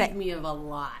 It'll like relieve that. me of a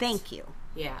lot. Thank you.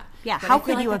 Yeah. Yeah. But How I feel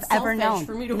could like you have that's ever selfish known?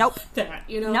 for me to Nope. want that,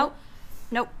 you know?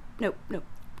 Nope.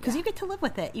 Because you get to live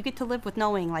with it. You get to live with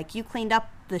knowing, like, you cleaned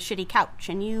up the shitty couch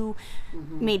and you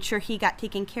made sure he got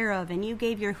taken care of and you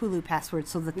gave your Hulu password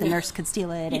so that the nurse could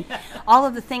steal it. And all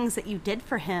of the things that you did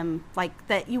for him, like,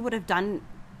 that you would have done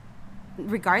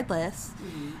regardless.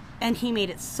 And he made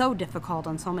it so difficult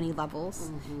on so many levels.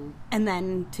 And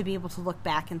then to be able to look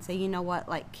back and say, you know what,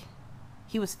 like,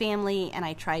 he was family and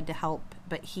I tried to help,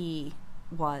 but he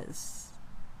was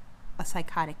a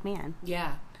psychotic man.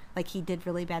 Yeah. Like, he did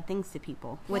really bad things to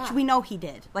people, which Yeah. we know he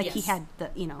did. Like, he Yes. had the,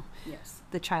 Yes.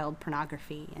 the child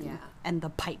pornography and, Yeah. and the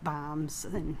pipe bombs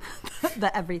and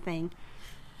the everything.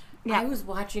 Yeah. I was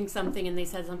watching something and they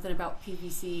said something about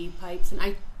PVC pipes, and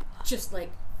I just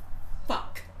like,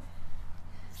 fuck.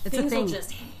 It's Things a thing. will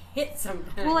just hit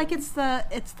sometimes. Well, like, it's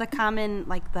the common,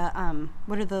 like, the,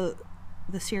 what are the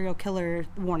serial killer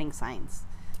warning signs?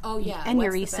 oh yeah,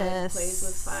 Enuresis, wets the bed, plays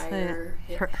with fire,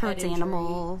 hurts head injury.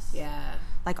 animals. Yeah.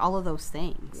 Like, all of those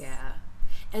things. Yeah,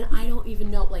 and I don't even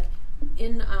know. Like,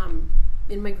 in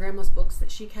my grandma's books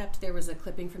that she kept, there was a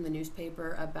clipping from the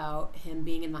newspaper about him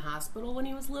being in the hospital when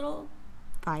he was little.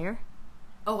 Fire?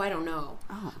 Oh, I don't know.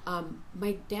 Oh.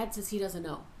 My dad says he doesn't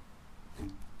know.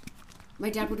 My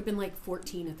dad would have been like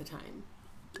 14 at the time.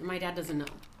 And my dad doesn't know.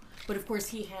 But of course,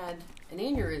 he had an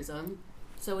aneurysm,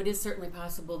 so it is certainly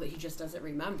possible that he just doesn't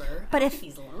remember. But I if think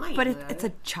he's lying. But if about it's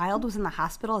it. a child was in the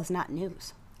hospital, it's not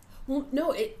news. Well,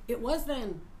 no, it was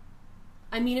then.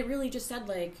 I mean, it really just said,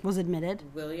 like, Was admitted.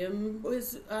 William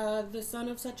was the son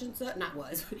of such and such. Not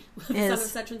was. The Is. son of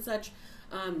such and such.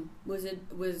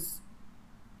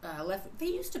 Left. They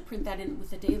used to print that in with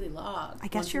the Daily Log. I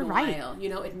guess once you're in a right. while. You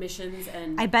know, admissions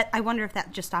and I wonder if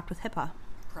that just stopped with HIPAA.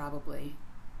 probably.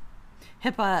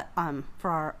 HIPAA, for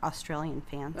our Australian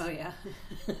fans, Oh yeah.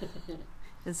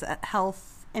 is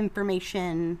health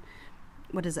information.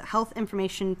 What is it? Health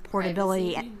information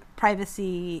portability,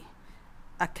 privacy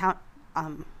account,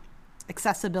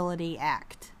 accessibility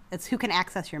act. It's who can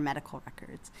access your medical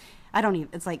records. I don't even.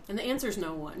 It's like, And the answer's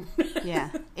no one.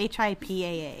 yeah,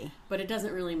 HIPAA. But it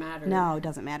doesn't really matter. No, it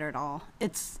doesn't matter at all.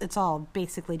 It's all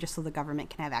basically just so the government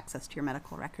can have access to your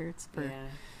medical records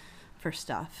for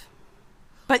stuff.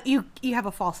 But you have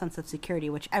a false sense of security,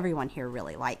 which everyone here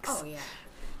really likes. Oh yeah.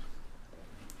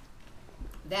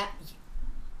 That.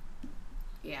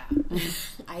 Yeah.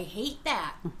 I hate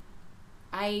that.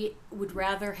 I would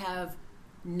rather have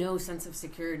no sense of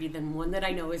security than one that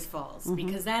I know is false,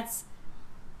 because that's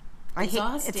I hate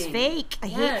exhausting. it's fake. I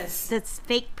Yes. hate it's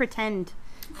fake pretend.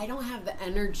 I don't have the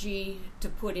energy to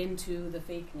put into the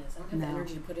fakeness. I don't have the No.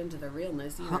 energy to put into the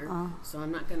realness either. Uh-uh. So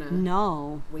I'm not gonna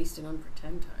No. waste it on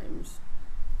pretend times.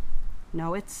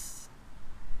 No, it's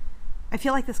I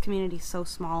feel like this community is so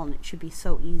small and it should be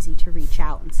so easy to reach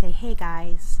out and say, "Hey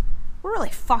guys, we're really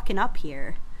fucking up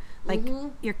here." Like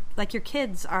your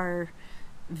kids are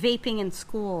vaping in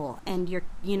school and you're,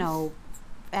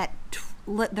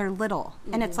 they're little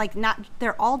and it's like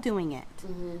they're all doing it.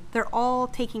 They're all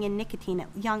taking in nicotine at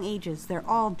young ages. They're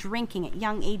all drinking at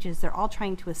young ages. They're all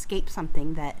trying to escape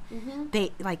something that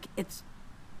they like. It's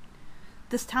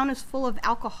this town is full of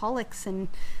alcoholics and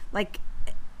like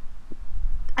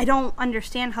I don't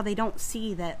understand how they don't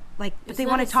see that, like, but It's they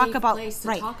not want a to talk safe about place to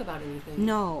right. talk about anything.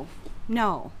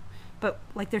 No, but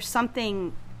like there's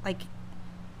something like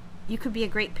you could be a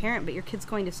great parent, but your kid's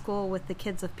going to school with the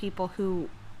kids of people who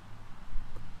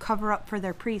cover up for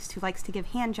their priest who likes to give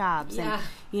hand jobs and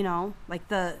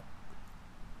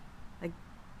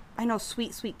I know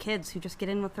sweet kids who just get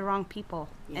in with the wrong people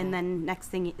and then next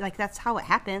thing like that's how it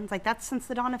happens, like that's since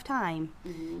the dawn of time.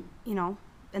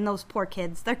 And those poor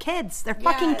kids, they're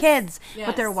fucking kids,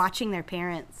 but they're watching their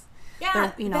parents.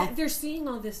 Yeah, They're, they're seeing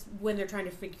all this when they're trying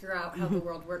to figure out how the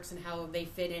world works and how they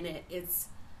fit in it. It's,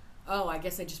 I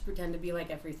guess I just pretend to be like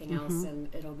everything else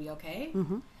and it'll be okay.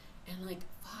 And like,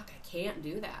 fuck, I can't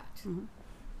do that.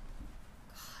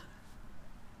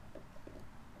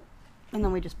 And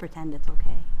then we just pretend it's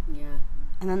okay. Yeah.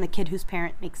 And then the kid whose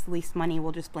parent makes the least money,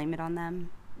 will just blame it on them.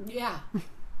 Yeah.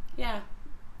 Yeah.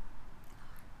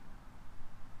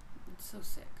 It's so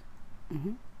sick.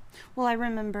 Well, I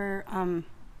remember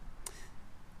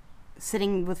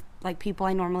sitting with like people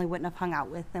I normally wouldn't have hung out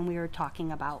with, and we were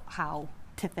talking about how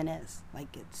Tiffin is.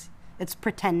 Like it's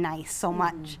pretend nice so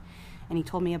much. And he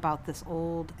told me about this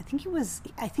old, I think it was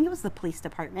the police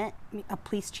department, a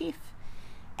police chief.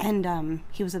 And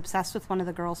he was obsessed with one of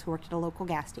the girls who worked at a local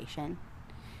gas station.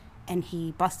 And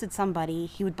he busted somebody.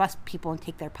 He would bust people and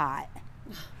take their pot.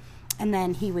 And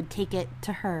then he would take it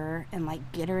to her and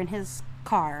like get her in his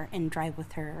car and drive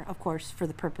with her, of course, for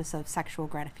the purpose of sexual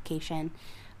gratification,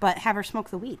 but have her smoke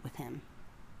the weed with him.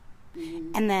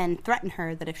 Mm-hmm. And then threaten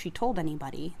her that if she told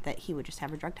anybody that he would just have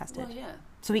her drug tested. Well, yeah.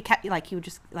 So he kept, like, he would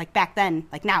just, like, back then,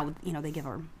 like now, you know, they give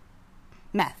her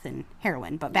meth and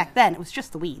heroin, but back then it was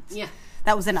just the weeds. Yeah.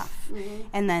 That was enough. Mm-hmm.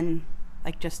 And then,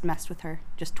 like, just messed with her,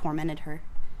 just tormented her.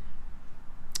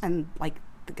 And, like,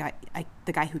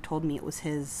 the guy who told me it was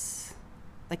his,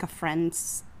 like, a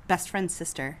friend's, best friend's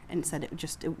sister, and said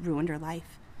it ruined her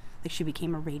life. Like, she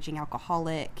became a raging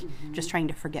alcoholic, mm-hmm. just trying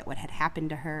to forget what had happened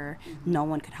to her. Mm-hmm. No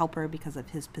one could help her because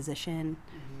of his position.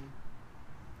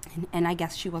 Mm-hmm. And I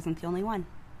guess she wasn't the only one.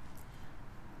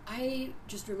 I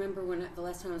just remember when the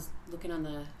last time I was looking on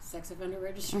the sex offender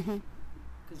registry,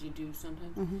 because you do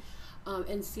sometimes,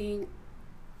 and seeing,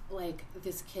 like,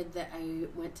 this kid that I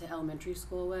went to elementary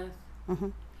school with,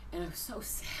 and I was so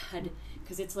sad,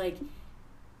 because it's like,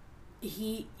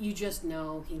 you just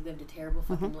know he lived a terrible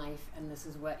fucking life, and this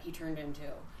is what he turned into.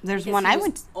 There's because one he I was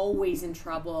went always in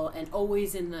trouble, and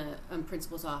always in the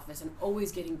principal's office, and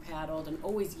always getting paddled, and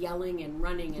always yelling and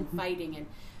running and fighting and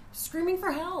screaming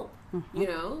for help. You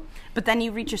know. But then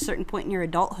you reach a certain point in your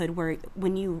adulthood where,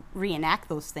 when you reenact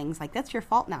those things, like, that's your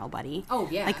fault now, buddy. Oh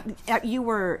yeah. Like, you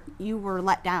were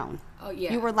let down. Oh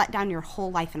yeah. You were let down your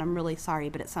whole life, and I'm really sorry.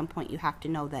 But at some point, you have to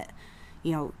know that,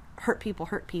 you know, hurt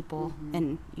people,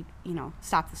 and you know,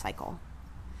 stop the cycle.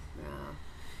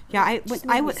 Yeah,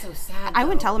 I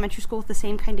went to elementary school with the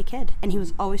same kind of kid, and he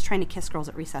was always trying to kiss girls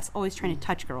at recess, always trying to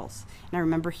touch girls. And I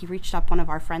remember he reached up one of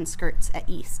our friend's skirts at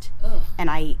East, and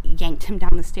I yanked him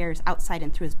down the stairs outside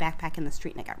and threw his backpack in the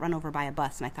street, and I got run over by a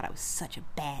bus, and I thought I was such a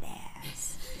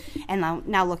badass. And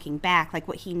now looking back, like,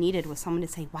 what he needed was someone to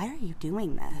say, "Why are you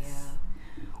doing this?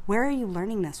 Yeah. Where are you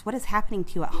learning this? What is happening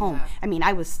to you at home?" I mean,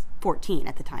 I was 14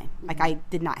 at the time. Like, I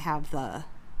did not have the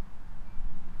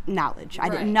knowledge. I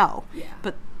didn't know. Yeah.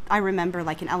 But I remember,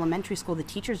 like, in elementary school, the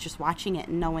teachers just watching it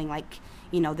and knowing, like,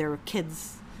 you know, there were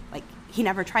kids, like, he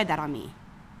never tried that on me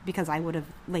because I would have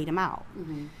laid him out.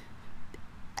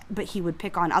 But he would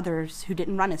pick on others who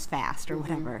didn't run as fast or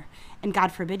whatever. And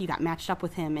God forbid you got matched up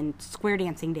with him in square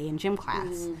dancing day in gym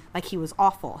class. Like, he was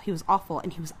awful. He was awful,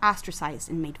 and he was ostracized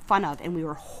and made fun of, and we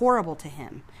were horrible to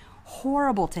him.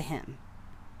 Horrible to him.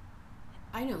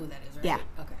 I know who that is, right? Yeah.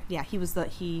 Okay. Yeah, he's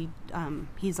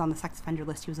on the sex offender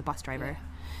list. He was a bus driver.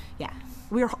 Yeah.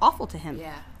 We were awful to him.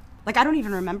 Yeah. Like, I don't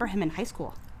even remember him in high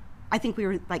school. I think we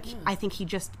were, like, I think he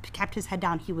just kept his head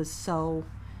down.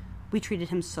 We treated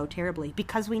him so terribly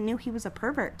because we knew he was a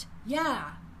pervert.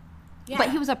 Yeah. Yeah. But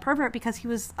he was a pervert because he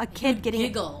was a kid getting...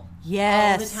 giggle.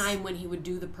 Yes. All the time when he would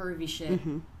do the pervy shit.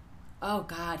 Oh,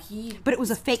 God, But it was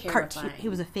a fake terrifying. cartoon. He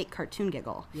was a fake cartoon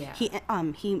giggle. Yeah.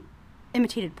 He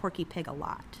imitated Porky Pig a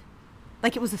lot.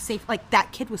 Like, it was a safe... Like,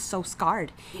 that kid was so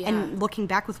scarred. Yeah. And looking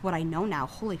back with what I know now,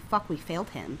 holy fuck, we failed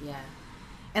him. Yeah.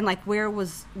 And, like, where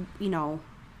was, you know,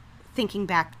 thinking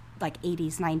back, like,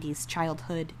 80s, 90s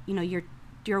childhood, you know, you're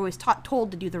always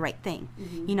told to do the right thing.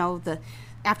 You know, the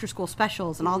after-school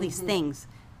specials and all these things.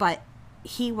 But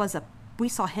we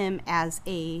saw him as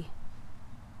a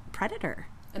predator.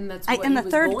 And that's what in he the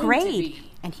was third going grade. to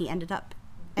be. And he ended up...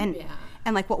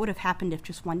 And, like, what would have happened if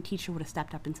just one teacher would have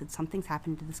stepped up and said, something's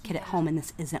happened to this kid at home and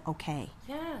this isn't okay.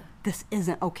 Yeah. This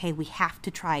isn't okay. We have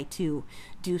to try to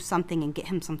do something and get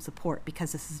him some support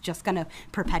because this is just going to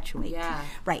perpetuate. Yeah.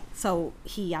 Right. So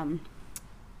I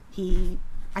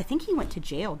think he went to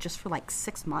jail just for, like,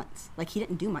 6 months. Like, he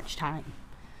didn't do much time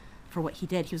for what he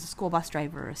did. He was a school bus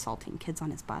driver assaulting kids on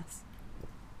his bus.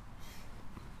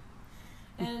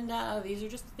 And these are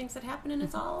just the things that happen, and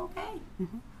it's all okay.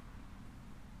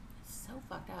 So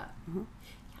fucked up. Yeah,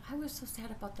 I was so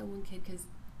sad about that one kid because,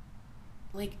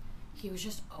 like, he was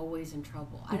just always in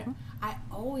trouble. I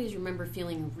always remember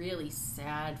feeling really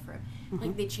sad for him.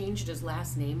 Like, they changed his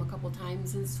last name a couple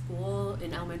times in school,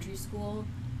 in elementary school,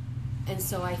 and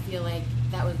so I feel like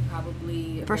that was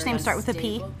probably First name start with a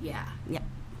P. Yeah. Yep.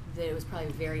 That it was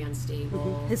probably very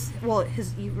unstable.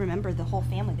 You remember the whole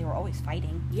family? They were always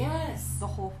fighting. Yes. The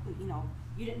whole, you know.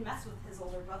 You didn't mess with his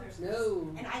older brothers. No.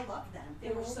 And I loved them. They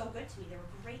were so good to me. They were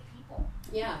great people.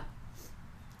 Yeah.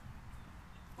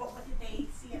 But what did they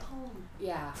see at home?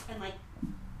 Yeah. And, like,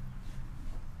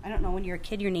 I don't know, when you're a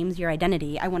kid, your name's your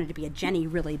identity. I wanted to be a Jenny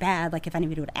really bad, like, if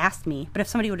anybody would have asked me. But if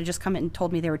somebody would have just come in and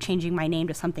told me they were changing my name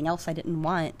to something else I didn't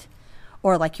want,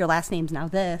 or, like, your last name's now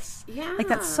this. Yeah. Like,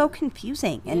 that's so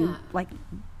confusing. And, like,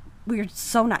 we're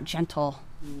so not gentle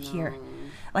here.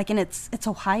 Like, and it's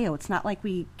Ohio. It's not like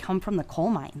we come from the coal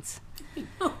mines.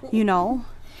 No. You know?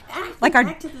 And I think like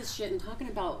back to this shit and talking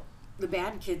about the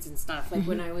bad kids and stuff. Like,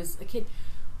 when I was a kid,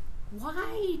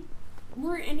 why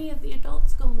weren't any of the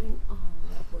adults going, oh,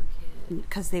 that poor kid?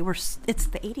 because it's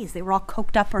the 80s. They were all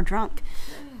coked up or drunk.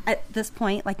 At this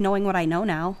point, like knowing what I know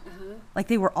now, like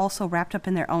they were also wrapped up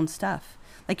in their own stuff.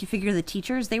 Like you figure the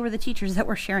teachers, they were the teachers that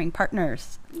were sharing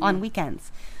partners on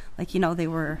weekends. Like, they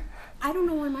were... I don't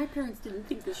know why my parents didn't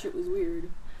think this shit was weird.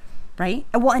 Right?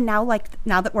 Well, and now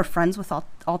that we're friends with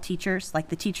all teachers, like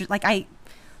the teachers, like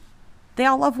they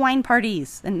all love wine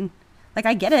parties. And like,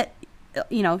 I get it,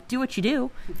 do what you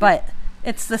do, but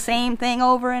it's the same thing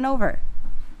over and over.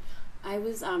 I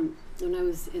was, when I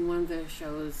was in one of the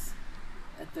shows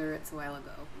at the Ritz a while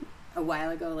ago,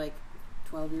 like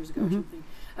 12 years ago or something,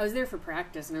 I was there for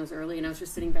practice and I was early and I was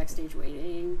just sitting backstage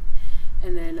waiting.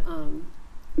 And then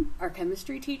our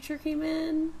chemistry teacher came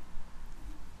in,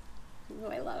 who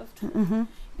I loved.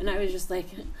 And I was just like,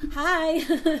 hi.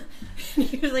 And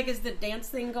he was like, is the dance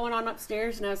thing going on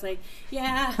upstairs? And I was like,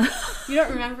 yeah. You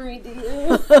don't remember me, do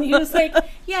you? And he was like,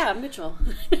 yeah, Mitchell.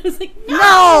 I was like, no!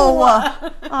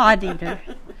 Aw, Dieter.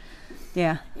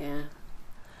 Yeah. Yeah.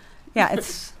 Yeah,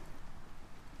 it's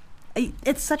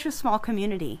such a small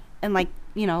community. And like,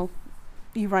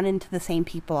 you run into the same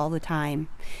people all the time.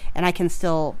 And I can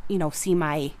still, see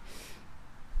my...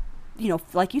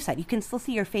 like you said, you can still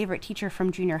see your favorite teacher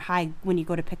from junior high when you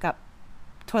go to pick up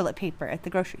toilet paper at the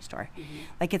grocery store.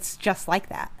 Like, it's just like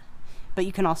that. But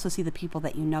you can also see the people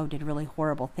that did really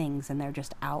horrible things, and they're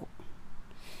just out.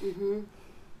 And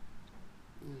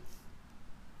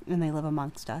they live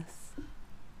amongst us.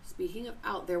 Speaking of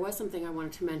out, there was something I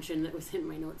wanted to mention that was in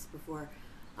my notes before.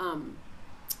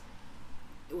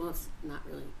 Well, it's not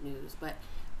really news, but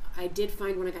I did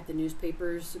find when I got the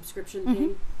newspaper subscription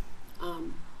thing,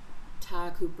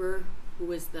 Tara Cooper, who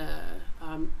was the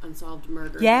unsolved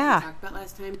murder that we talked about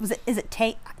last time. Is it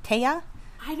Taya?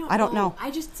 I don't know.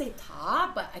 I just say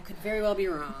Ta, but I could very well be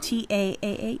wrong.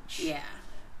 Taah? Yeah.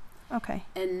 Okay.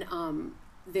 And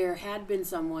there had been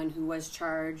someone who was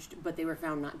charged, but they were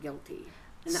found not guilty.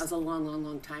 And that was a long, long,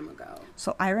 long time ago.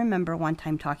 So I remember one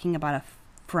time talking about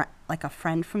a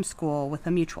friend from school with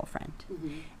a mutual friend.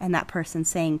 And that person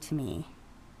saying to me,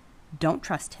 don't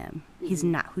trust him. He's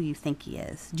not who you think he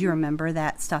is. Do you remember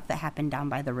that stuff that happened down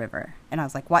by the river? And I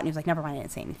was like, what? And he was like, never mind, I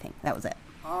didn't say anything. That was it.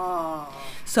 Oh.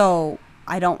 So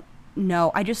I don't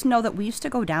know. I just know that we used to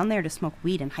go down there to smoke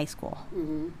weed in high school.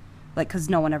 Like, because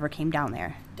no one ever came down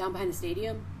there. Down behind the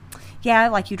stadium? Yeah,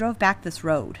 like you drove back this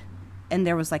road. And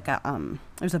there was like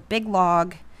there's a big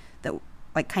log that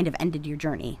like kind of ended your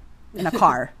journey in a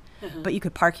car. But you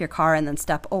could park your car and then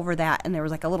step over that. And there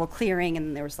was like a little clearing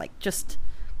and there was like just...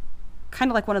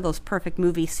 kind of like one of those perfect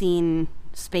movie scene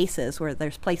spaces where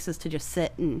there's places to just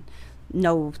sit and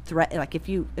no threat. Like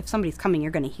if somebody's coming,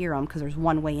 you're going to hear them because there's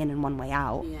one way in and one way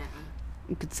out. Yeah.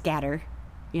 You could scatter,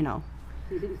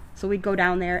 So we'd go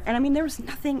down there. And I mean, there was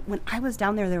nothing, when I was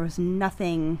down there was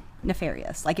nothing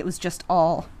nefarious. Like it was just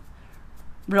all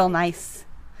real nice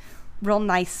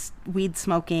weed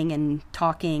smoking and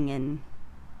talking and,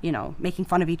 making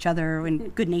fun of each other in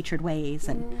good-natured ways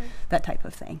and that type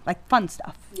of thing. Like fun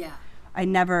stuff. Yeah.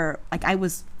 I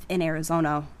was in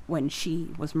Arizona when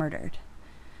she was murdered.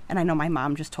 And I know my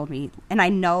mom just told me, and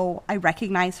I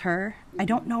recognize her. I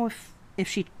don't know if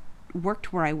she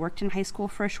worked where I worked in high school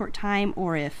for a short time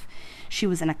or if she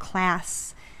was in a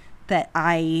class that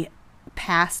I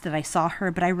passed that I saw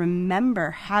her, but I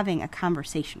remember having a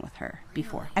conversation with her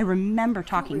before. I remember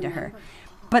talking to her.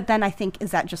 But then I think,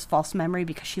 is that just false memory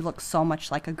because she looks so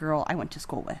much like a girl I went to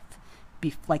school with,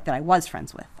 like that I was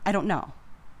friends with? I don't know.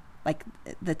 Like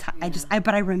the time,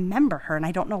 but I remember her, and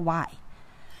I don't know why.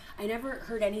 I never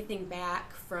heard anything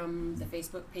back from the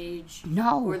Facebook page.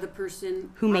 No. Or the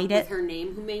person who made it. With her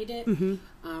name who made it.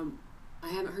 I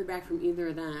haven't heard back from either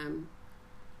of them,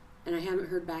 and I haven't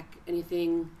heard back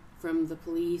anything from the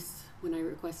police when I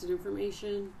requested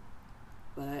information.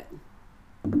 But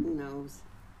who knows?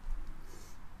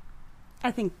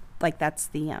 I think like that's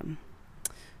the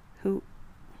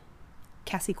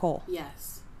Cassie Cole.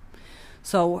 Yes.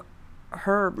 So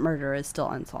her murder is still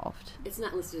unsolved. It's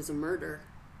not listed as a murder.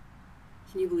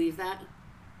 Can you believe that?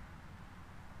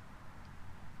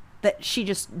 That she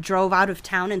just drove out of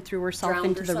town and threw herself Drowned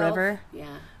into herself? the river?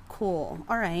 Yeah. Cool.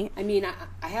 All right. I mean,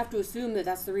 I have to assume that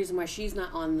that's the reason why she's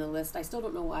not on the list. I still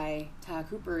don't know why Tara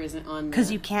Cooper isn't on the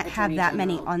because you can't have Attorney that General.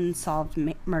 many unsolved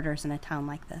murders in a town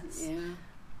like this. Yeah.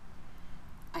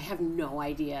 I have no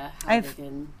idea how they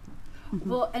can...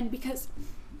 Well, and because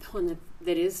the one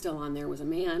that is still on there was a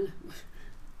man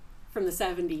from the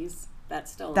 70s.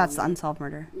 That's still That's on there. unsolved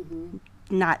murder.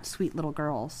 Not sweet little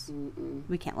girls.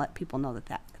 We can't let people know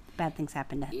that bad things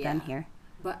happen to them here.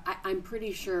 But I'm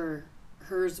pretty sure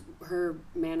her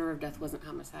manner of death wasn't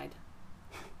homicide.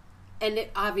 And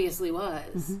it obviously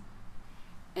was.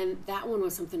 And that one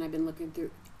was something I've been looking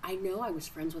through. I know I was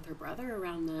friends with her brother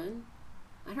around then.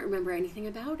 I don't remember anything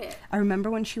about it. I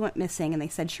remember when she went missing and they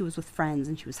said she was with friends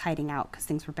and she was hiding out because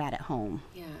things were bad at home.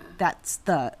 Yeah.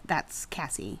 That's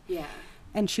Cassie. Yeah.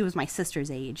 And she was my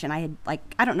sister's age. And I had,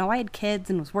 like, I don't know, I had kids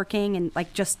and was working and,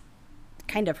 like, just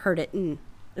kind of heard it. And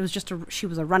it was just she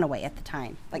was a runaway at the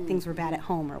time. Like, things were bad at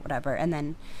home or whatever. And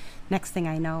then next thing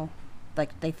I know,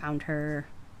 like, they found her,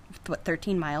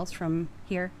 13 miles from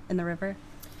here in the river?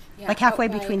 Yeah, like, halfway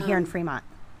by, between here and Fremont.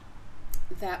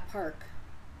 That park.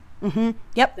 Mm-hmm.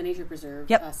 Yep. The nature preserve.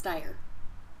 Yep. Steyr.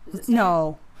 Is it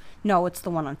Steyr? No, it's the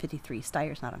one on 53.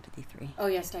 Steyr's not on 53. Oh,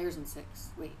 yeah, Steyr's on 6.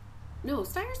 Wait. No,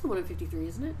 Steyr's the one on 53,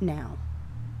 isn't it?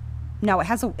 No, it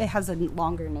has a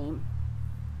longer name.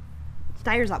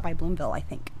 Steyr's out by Bloomville, I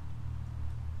think.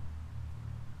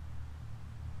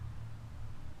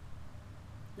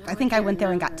 I think I went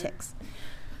there and got ticks.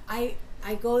 I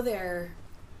go there,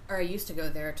 or I used to go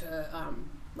there to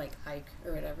like hike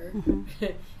or whatever,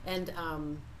 and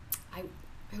I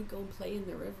would go and play in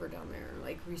the river down there.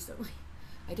 Like recently,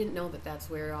 I didn't know that that's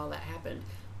where all that happened,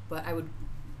 but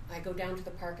I go down to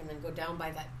the park and then go down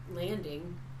by that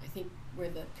landing. I think where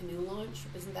the canoe launch,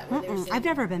 isn't that where they're saying? I've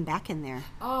never been back in there.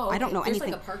 Oh, okay. I don't know There's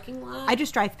anything. Like a parking lot. I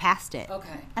just drive past it.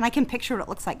 Okay. And I can picture what it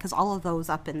looks like because all of those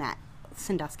up in that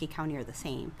Sandusky County are the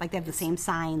same. Like they have the same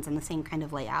signs and the same kind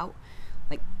of layout,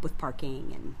 like with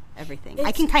parking and everything.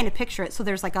 I can kind of picture it. So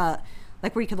there's like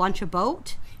where you could launch a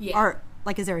boat. Yeah. Or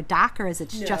like, is there a dock or is it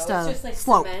just a it's just like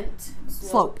slope? Cement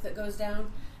slope that goes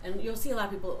down, and you'll see a lot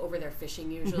of people over there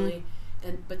fishing usually.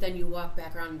 But then you walk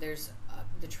back around. And there's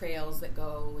the trails that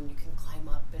go, and you can climb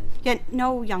up. And Yeah,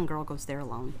 no young girl goes there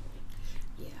alone.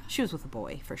 yeah, She was with a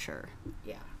boy for sure.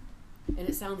 yeah. And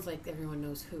it sounds like everyone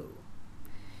knows who.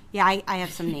 Yeah, I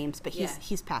have some names, but Yeah.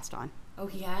 he's passed on. Oh,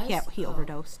 he has. Yeah, he Oh.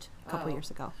 overdosed a couple Oh. years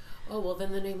ago. Oh well,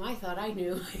 then the name I thought I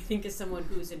knew, I think, is someone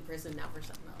who's in prison now for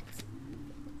something else.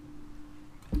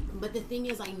 But the thing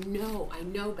is, I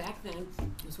know back then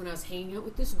was when I was hanging out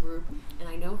with this group, and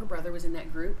I know her brother was in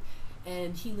that group,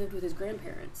 and he lived with his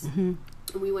grandparents. And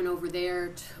we went over there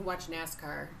to watch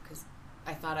NASCAR because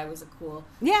I thought I was a cool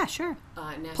Yeah, sure.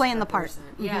 NASCAR Playing the part. person.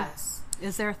 Mhm. Yes.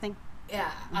 Is there a thing?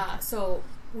 Yeah. So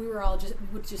we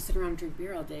would just sit around and drink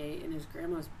beer all day in his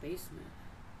grandma's basement.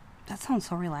 That sounds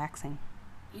so relaxing.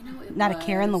 You know, it Not a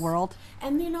care in the was. world.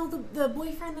 And, you know, the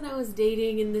boyfriend that I was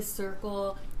dating in this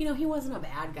circle, you know, he wasn't a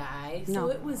bad guy. So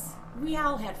No. we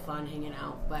all had fun hanging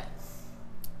out. But,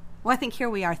 Well, I think here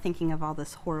we are thinking of all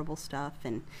this horrible stuff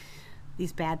and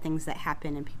these bad things that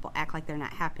happen and people act like they're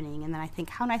not happening. And then I think,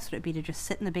 how nice would it be to just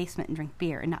sit in the basement and drink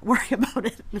beer and not worry about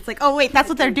it? And it's like, oh, wait, that's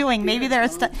what they're doing. Maybe they're a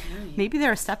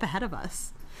step ahead of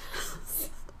us.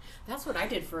 that's what I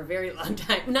did for a very long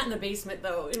time. Not in the basement,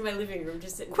 though. In my living room,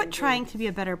 just sitting. Quit trying to be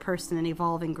a better person and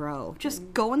evolve and grow.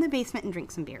 Just go in the basement and drink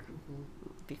some beer.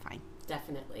 It'll be fine.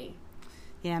 Definitely.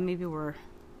 Yeah, maybe we're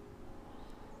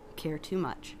care too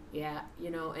much. Yeah, you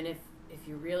know, and if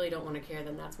you really don't want to care,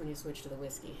 then that's when you switch to the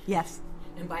whiskey. Yes.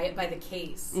 And buy it by the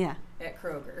case. Yeah. At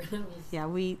Kroger. Yeah,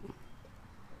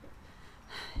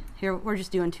 we're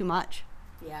just doing too much.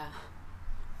 Yeah.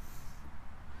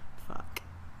 Fuck.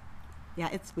 Yeah,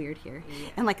 it's weird here. Yeah.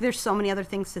 And like there's so many other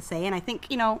things to say and I think,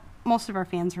 you know, most of our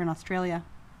fans are in Australia.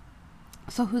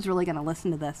 So who's really going to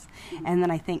listen to this? And then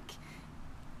I think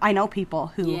I know people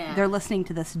who they're listening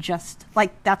to this just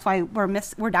like that's why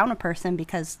we're down a person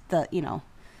because the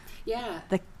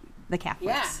Catholics.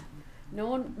 Yeah. No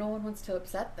one wants to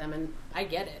upset them, and I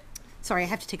get it. Sorry, I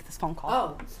have to take this phone call.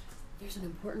 Oh, there's an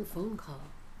important phone call.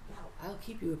 I'll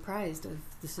keep you apprised of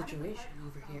the situation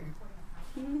over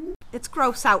here. It's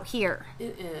gross out here.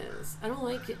 It is. I don't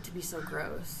like it to be so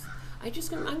gross.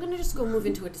 I'm gonna just go move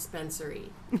into a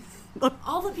dispensary.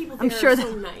 All the people there are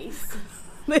so nice.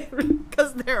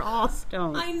 Because they're all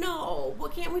stoned. I know. Well,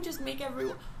 can't we just make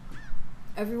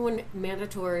everyone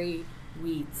mandatory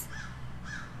weeds?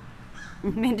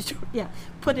 Mandatory. Yeah.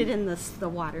 Put it in the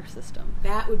water system.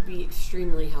 That would be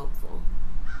extremely helpful.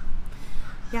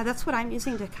 Yeah, that's what I'm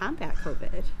using to combat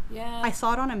COVID. Yeah. I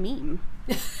saw it on a meme.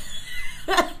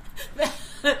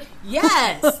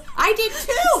 Yes, I did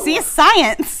too. See, it's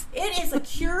science. It is a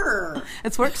cure.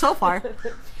 It's worked so far.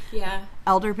 Yeah.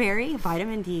 Elderberry,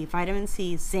 vitamin D, vitamin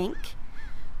C, zinc,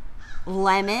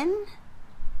 lemon,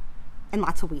 and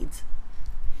lots of weeds.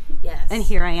 Yes. And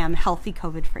here I am, healthy,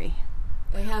 COVID-free.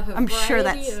 I have a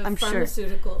variety of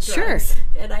pharmaceutical drugs. Sure.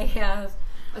 And I have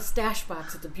a stash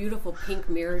box. It's a beautiful pink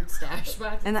mirrored stash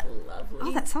box. And it's lovely.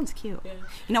 Oh, that sounds cute. Yeah.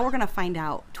 You know, we're going to find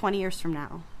out 20 years from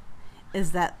now.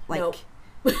 Is that like... Nope.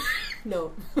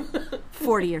 No.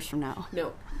 40 years from now.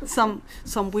 No. Some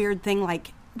weird thing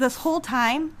like, this whole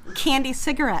time, candy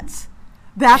cigarettes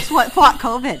That's what fought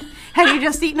COVID. Had you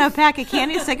just eaten a pack of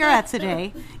candy cigarettes a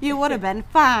day, you would have been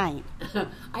fine.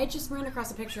 I just ran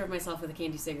across a picture of myself with a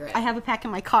candy cigarette. I have a pack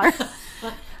in my car.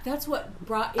 That's what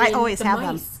brought in I always the have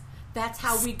mice. them. That's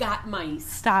how we got mice.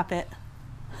 Stop it.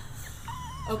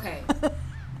 Okay.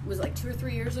 It was like 2 or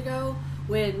 3 years ago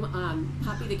when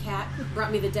Poppy the cat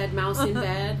brought me the dead mouse in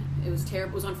bed. It was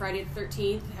terrible. It was on Friday the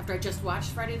 13th after I just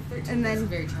watched Friday the 13th. And then- it was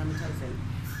very traumatizing.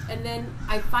 And then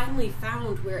I finally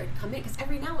found where it come in, because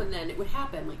every now and then it would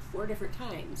happen, like 4 different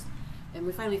times. And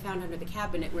we finally found under the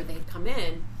cabinet where they had come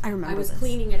in. I remember I was this.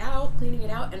 cleaning it out,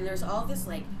 and there's all this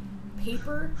like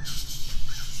paper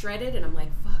shredded, and I'm like,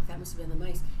 fuck, that must have been the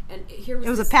mice. And here was It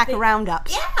was a this pack thing- of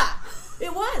Roundups. Yeah,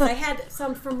 it was. I had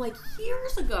some from like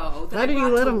years ago. That How I did you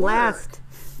brought let to them work. last?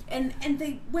 And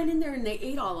they went in there and they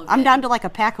ate all of it. I'm down to like a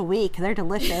pack a week. They're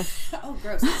delicious. Oh,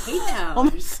 gross. I hate them. Oh,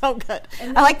 they're so good.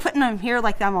 And I like putting them here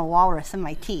like I'm a walrus in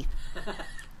my teeth.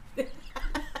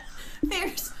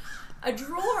 There's a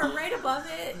drawer right above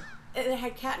it, and it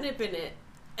had catnip in it.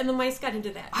 And the mice got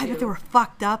into that, I bet too. they were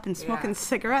fucked up and smoking Yeah.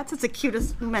 cigarettes. It's the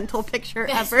cutest mental picture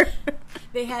Yes. ever.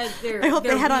 They had their I hope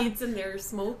they had on weeds and their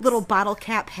smokes. Little bottle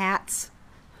cap hats.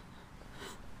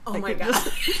 Oh, Like my it God.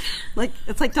 just- like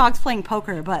it's like dogs playing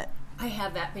poker, but I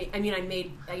have that. I mean, I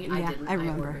made... I yeah, didn't. I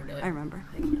remember. ordered it. I remember.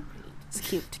 I can't paint. It's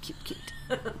cute.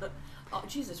 Oh,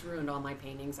 Jesus ruined all my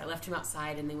paintings. I left them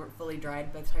outside and they weren't fully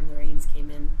dried by the time the rains came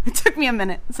in. It took me a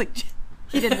minute. It's like,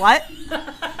 he did what?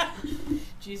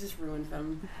 Jesus ruined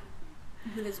them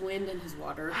with his wind and his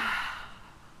water.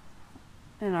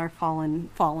 In our fallen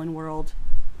world.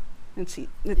 And see,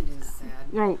 It is sad.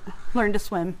 right. Learn to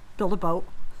swim, build a boat.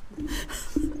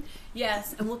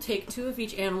 Yes, and we'll take 2 of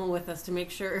each animal with us to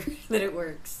make sure that it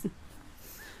works.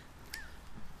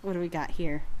 What do we got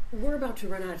here? We're about to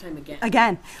run out of time again.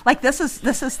 Again, like this is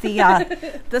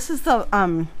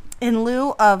the in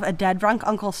lieu of a dead drunk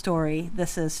uncle story.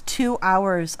 This is 2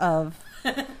 hours of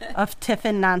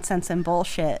Tiffin nonsense and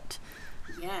bullshit.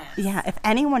 Yes. Yeah, if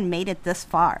anyone made it this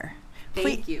far,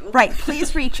 Thank you. Right,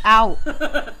 please reach out.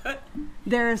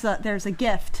 There's a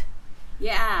gift.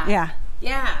 Yeah. Yeah.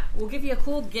 Yeah. We'll give you a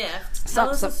cool gift. Tell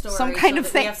us a story some kind so of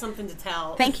that thing. we have something to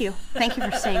tell. Thank you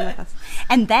for staying with us.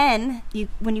 And then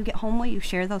when you get home, will you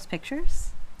share those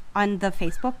pictures on the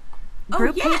Facebook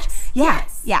group yes. page? Yeah,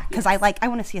 Yes. yeah. Because I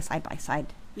want to see a side by side.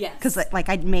 Yes. Because like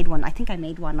I made one. I think I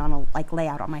made one on a like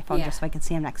layout on my phone Yeah. just so I could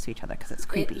see them next to each other because it's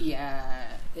creepy.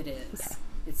 It is. Okay.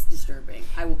 It's disturbing.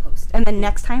 I will post it. And then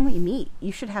next time we meet,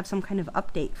 you should have some kind of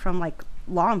update from like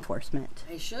law enforcement.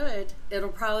 I should. It'll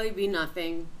probably be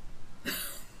nothing.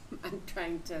 I'm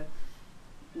trying to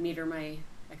meter my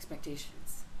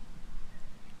expectations.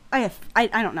 I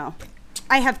don't know.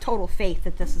 I have total faith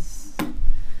that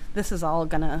this is all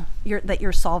gonna that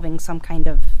you're solving some kind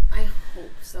of. I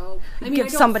hope so. I mean, Give I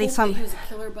don't somebody hope some- that he was a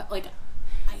killer, but like,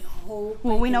 I hope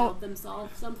Well, I we can know- help them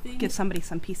solve something. Give somebody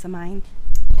some peace of mind.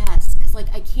 Yes, because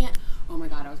like I can't. Oh my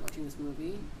God, I was watching this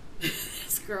movie.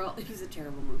 This girl, it was a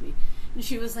terrible movie, and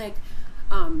she was like,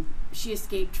 she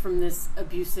escaped from this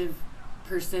abusive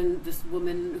person, this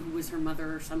woman who was her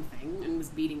mother or something, and was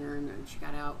beating her, and then she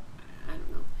got out. I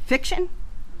don't know. Fiction?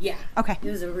 Yeah. Okay.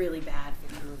 It was a really bad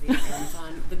fiction movie. It was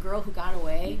on the girl who got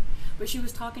away, but she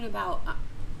was talking about.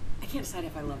 I can't decide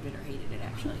if I loved it or hated it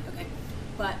actually. Okay,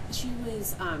 but she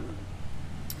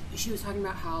was talking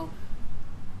about how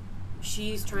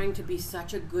she's trying to be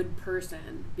such a good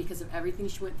person because of everything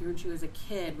she went through when she was a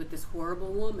kid with this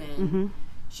horrible woman. Mm-hmm.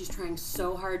 She's trying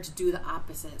so hard to do the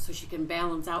opposite so she can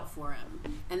balance out for him,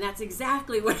 and that's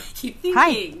exactly what I keep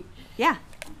thinking. Yeah.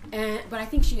 But I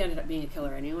think she ended up being a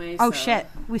killer anyway. Oh so. shit.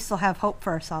 We still have hope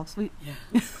for ourselves.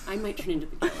 I might turn into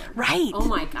the killer. Right. Oh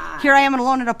my God. Here I am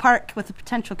alone at a park with a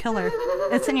potential killer.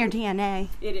 It's in your DNA.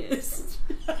 It is.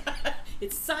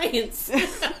 It's science.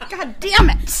 God damn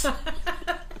it.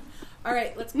 All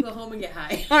right, let's go home and get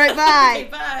high. All right, bye. Okay,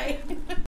 bye.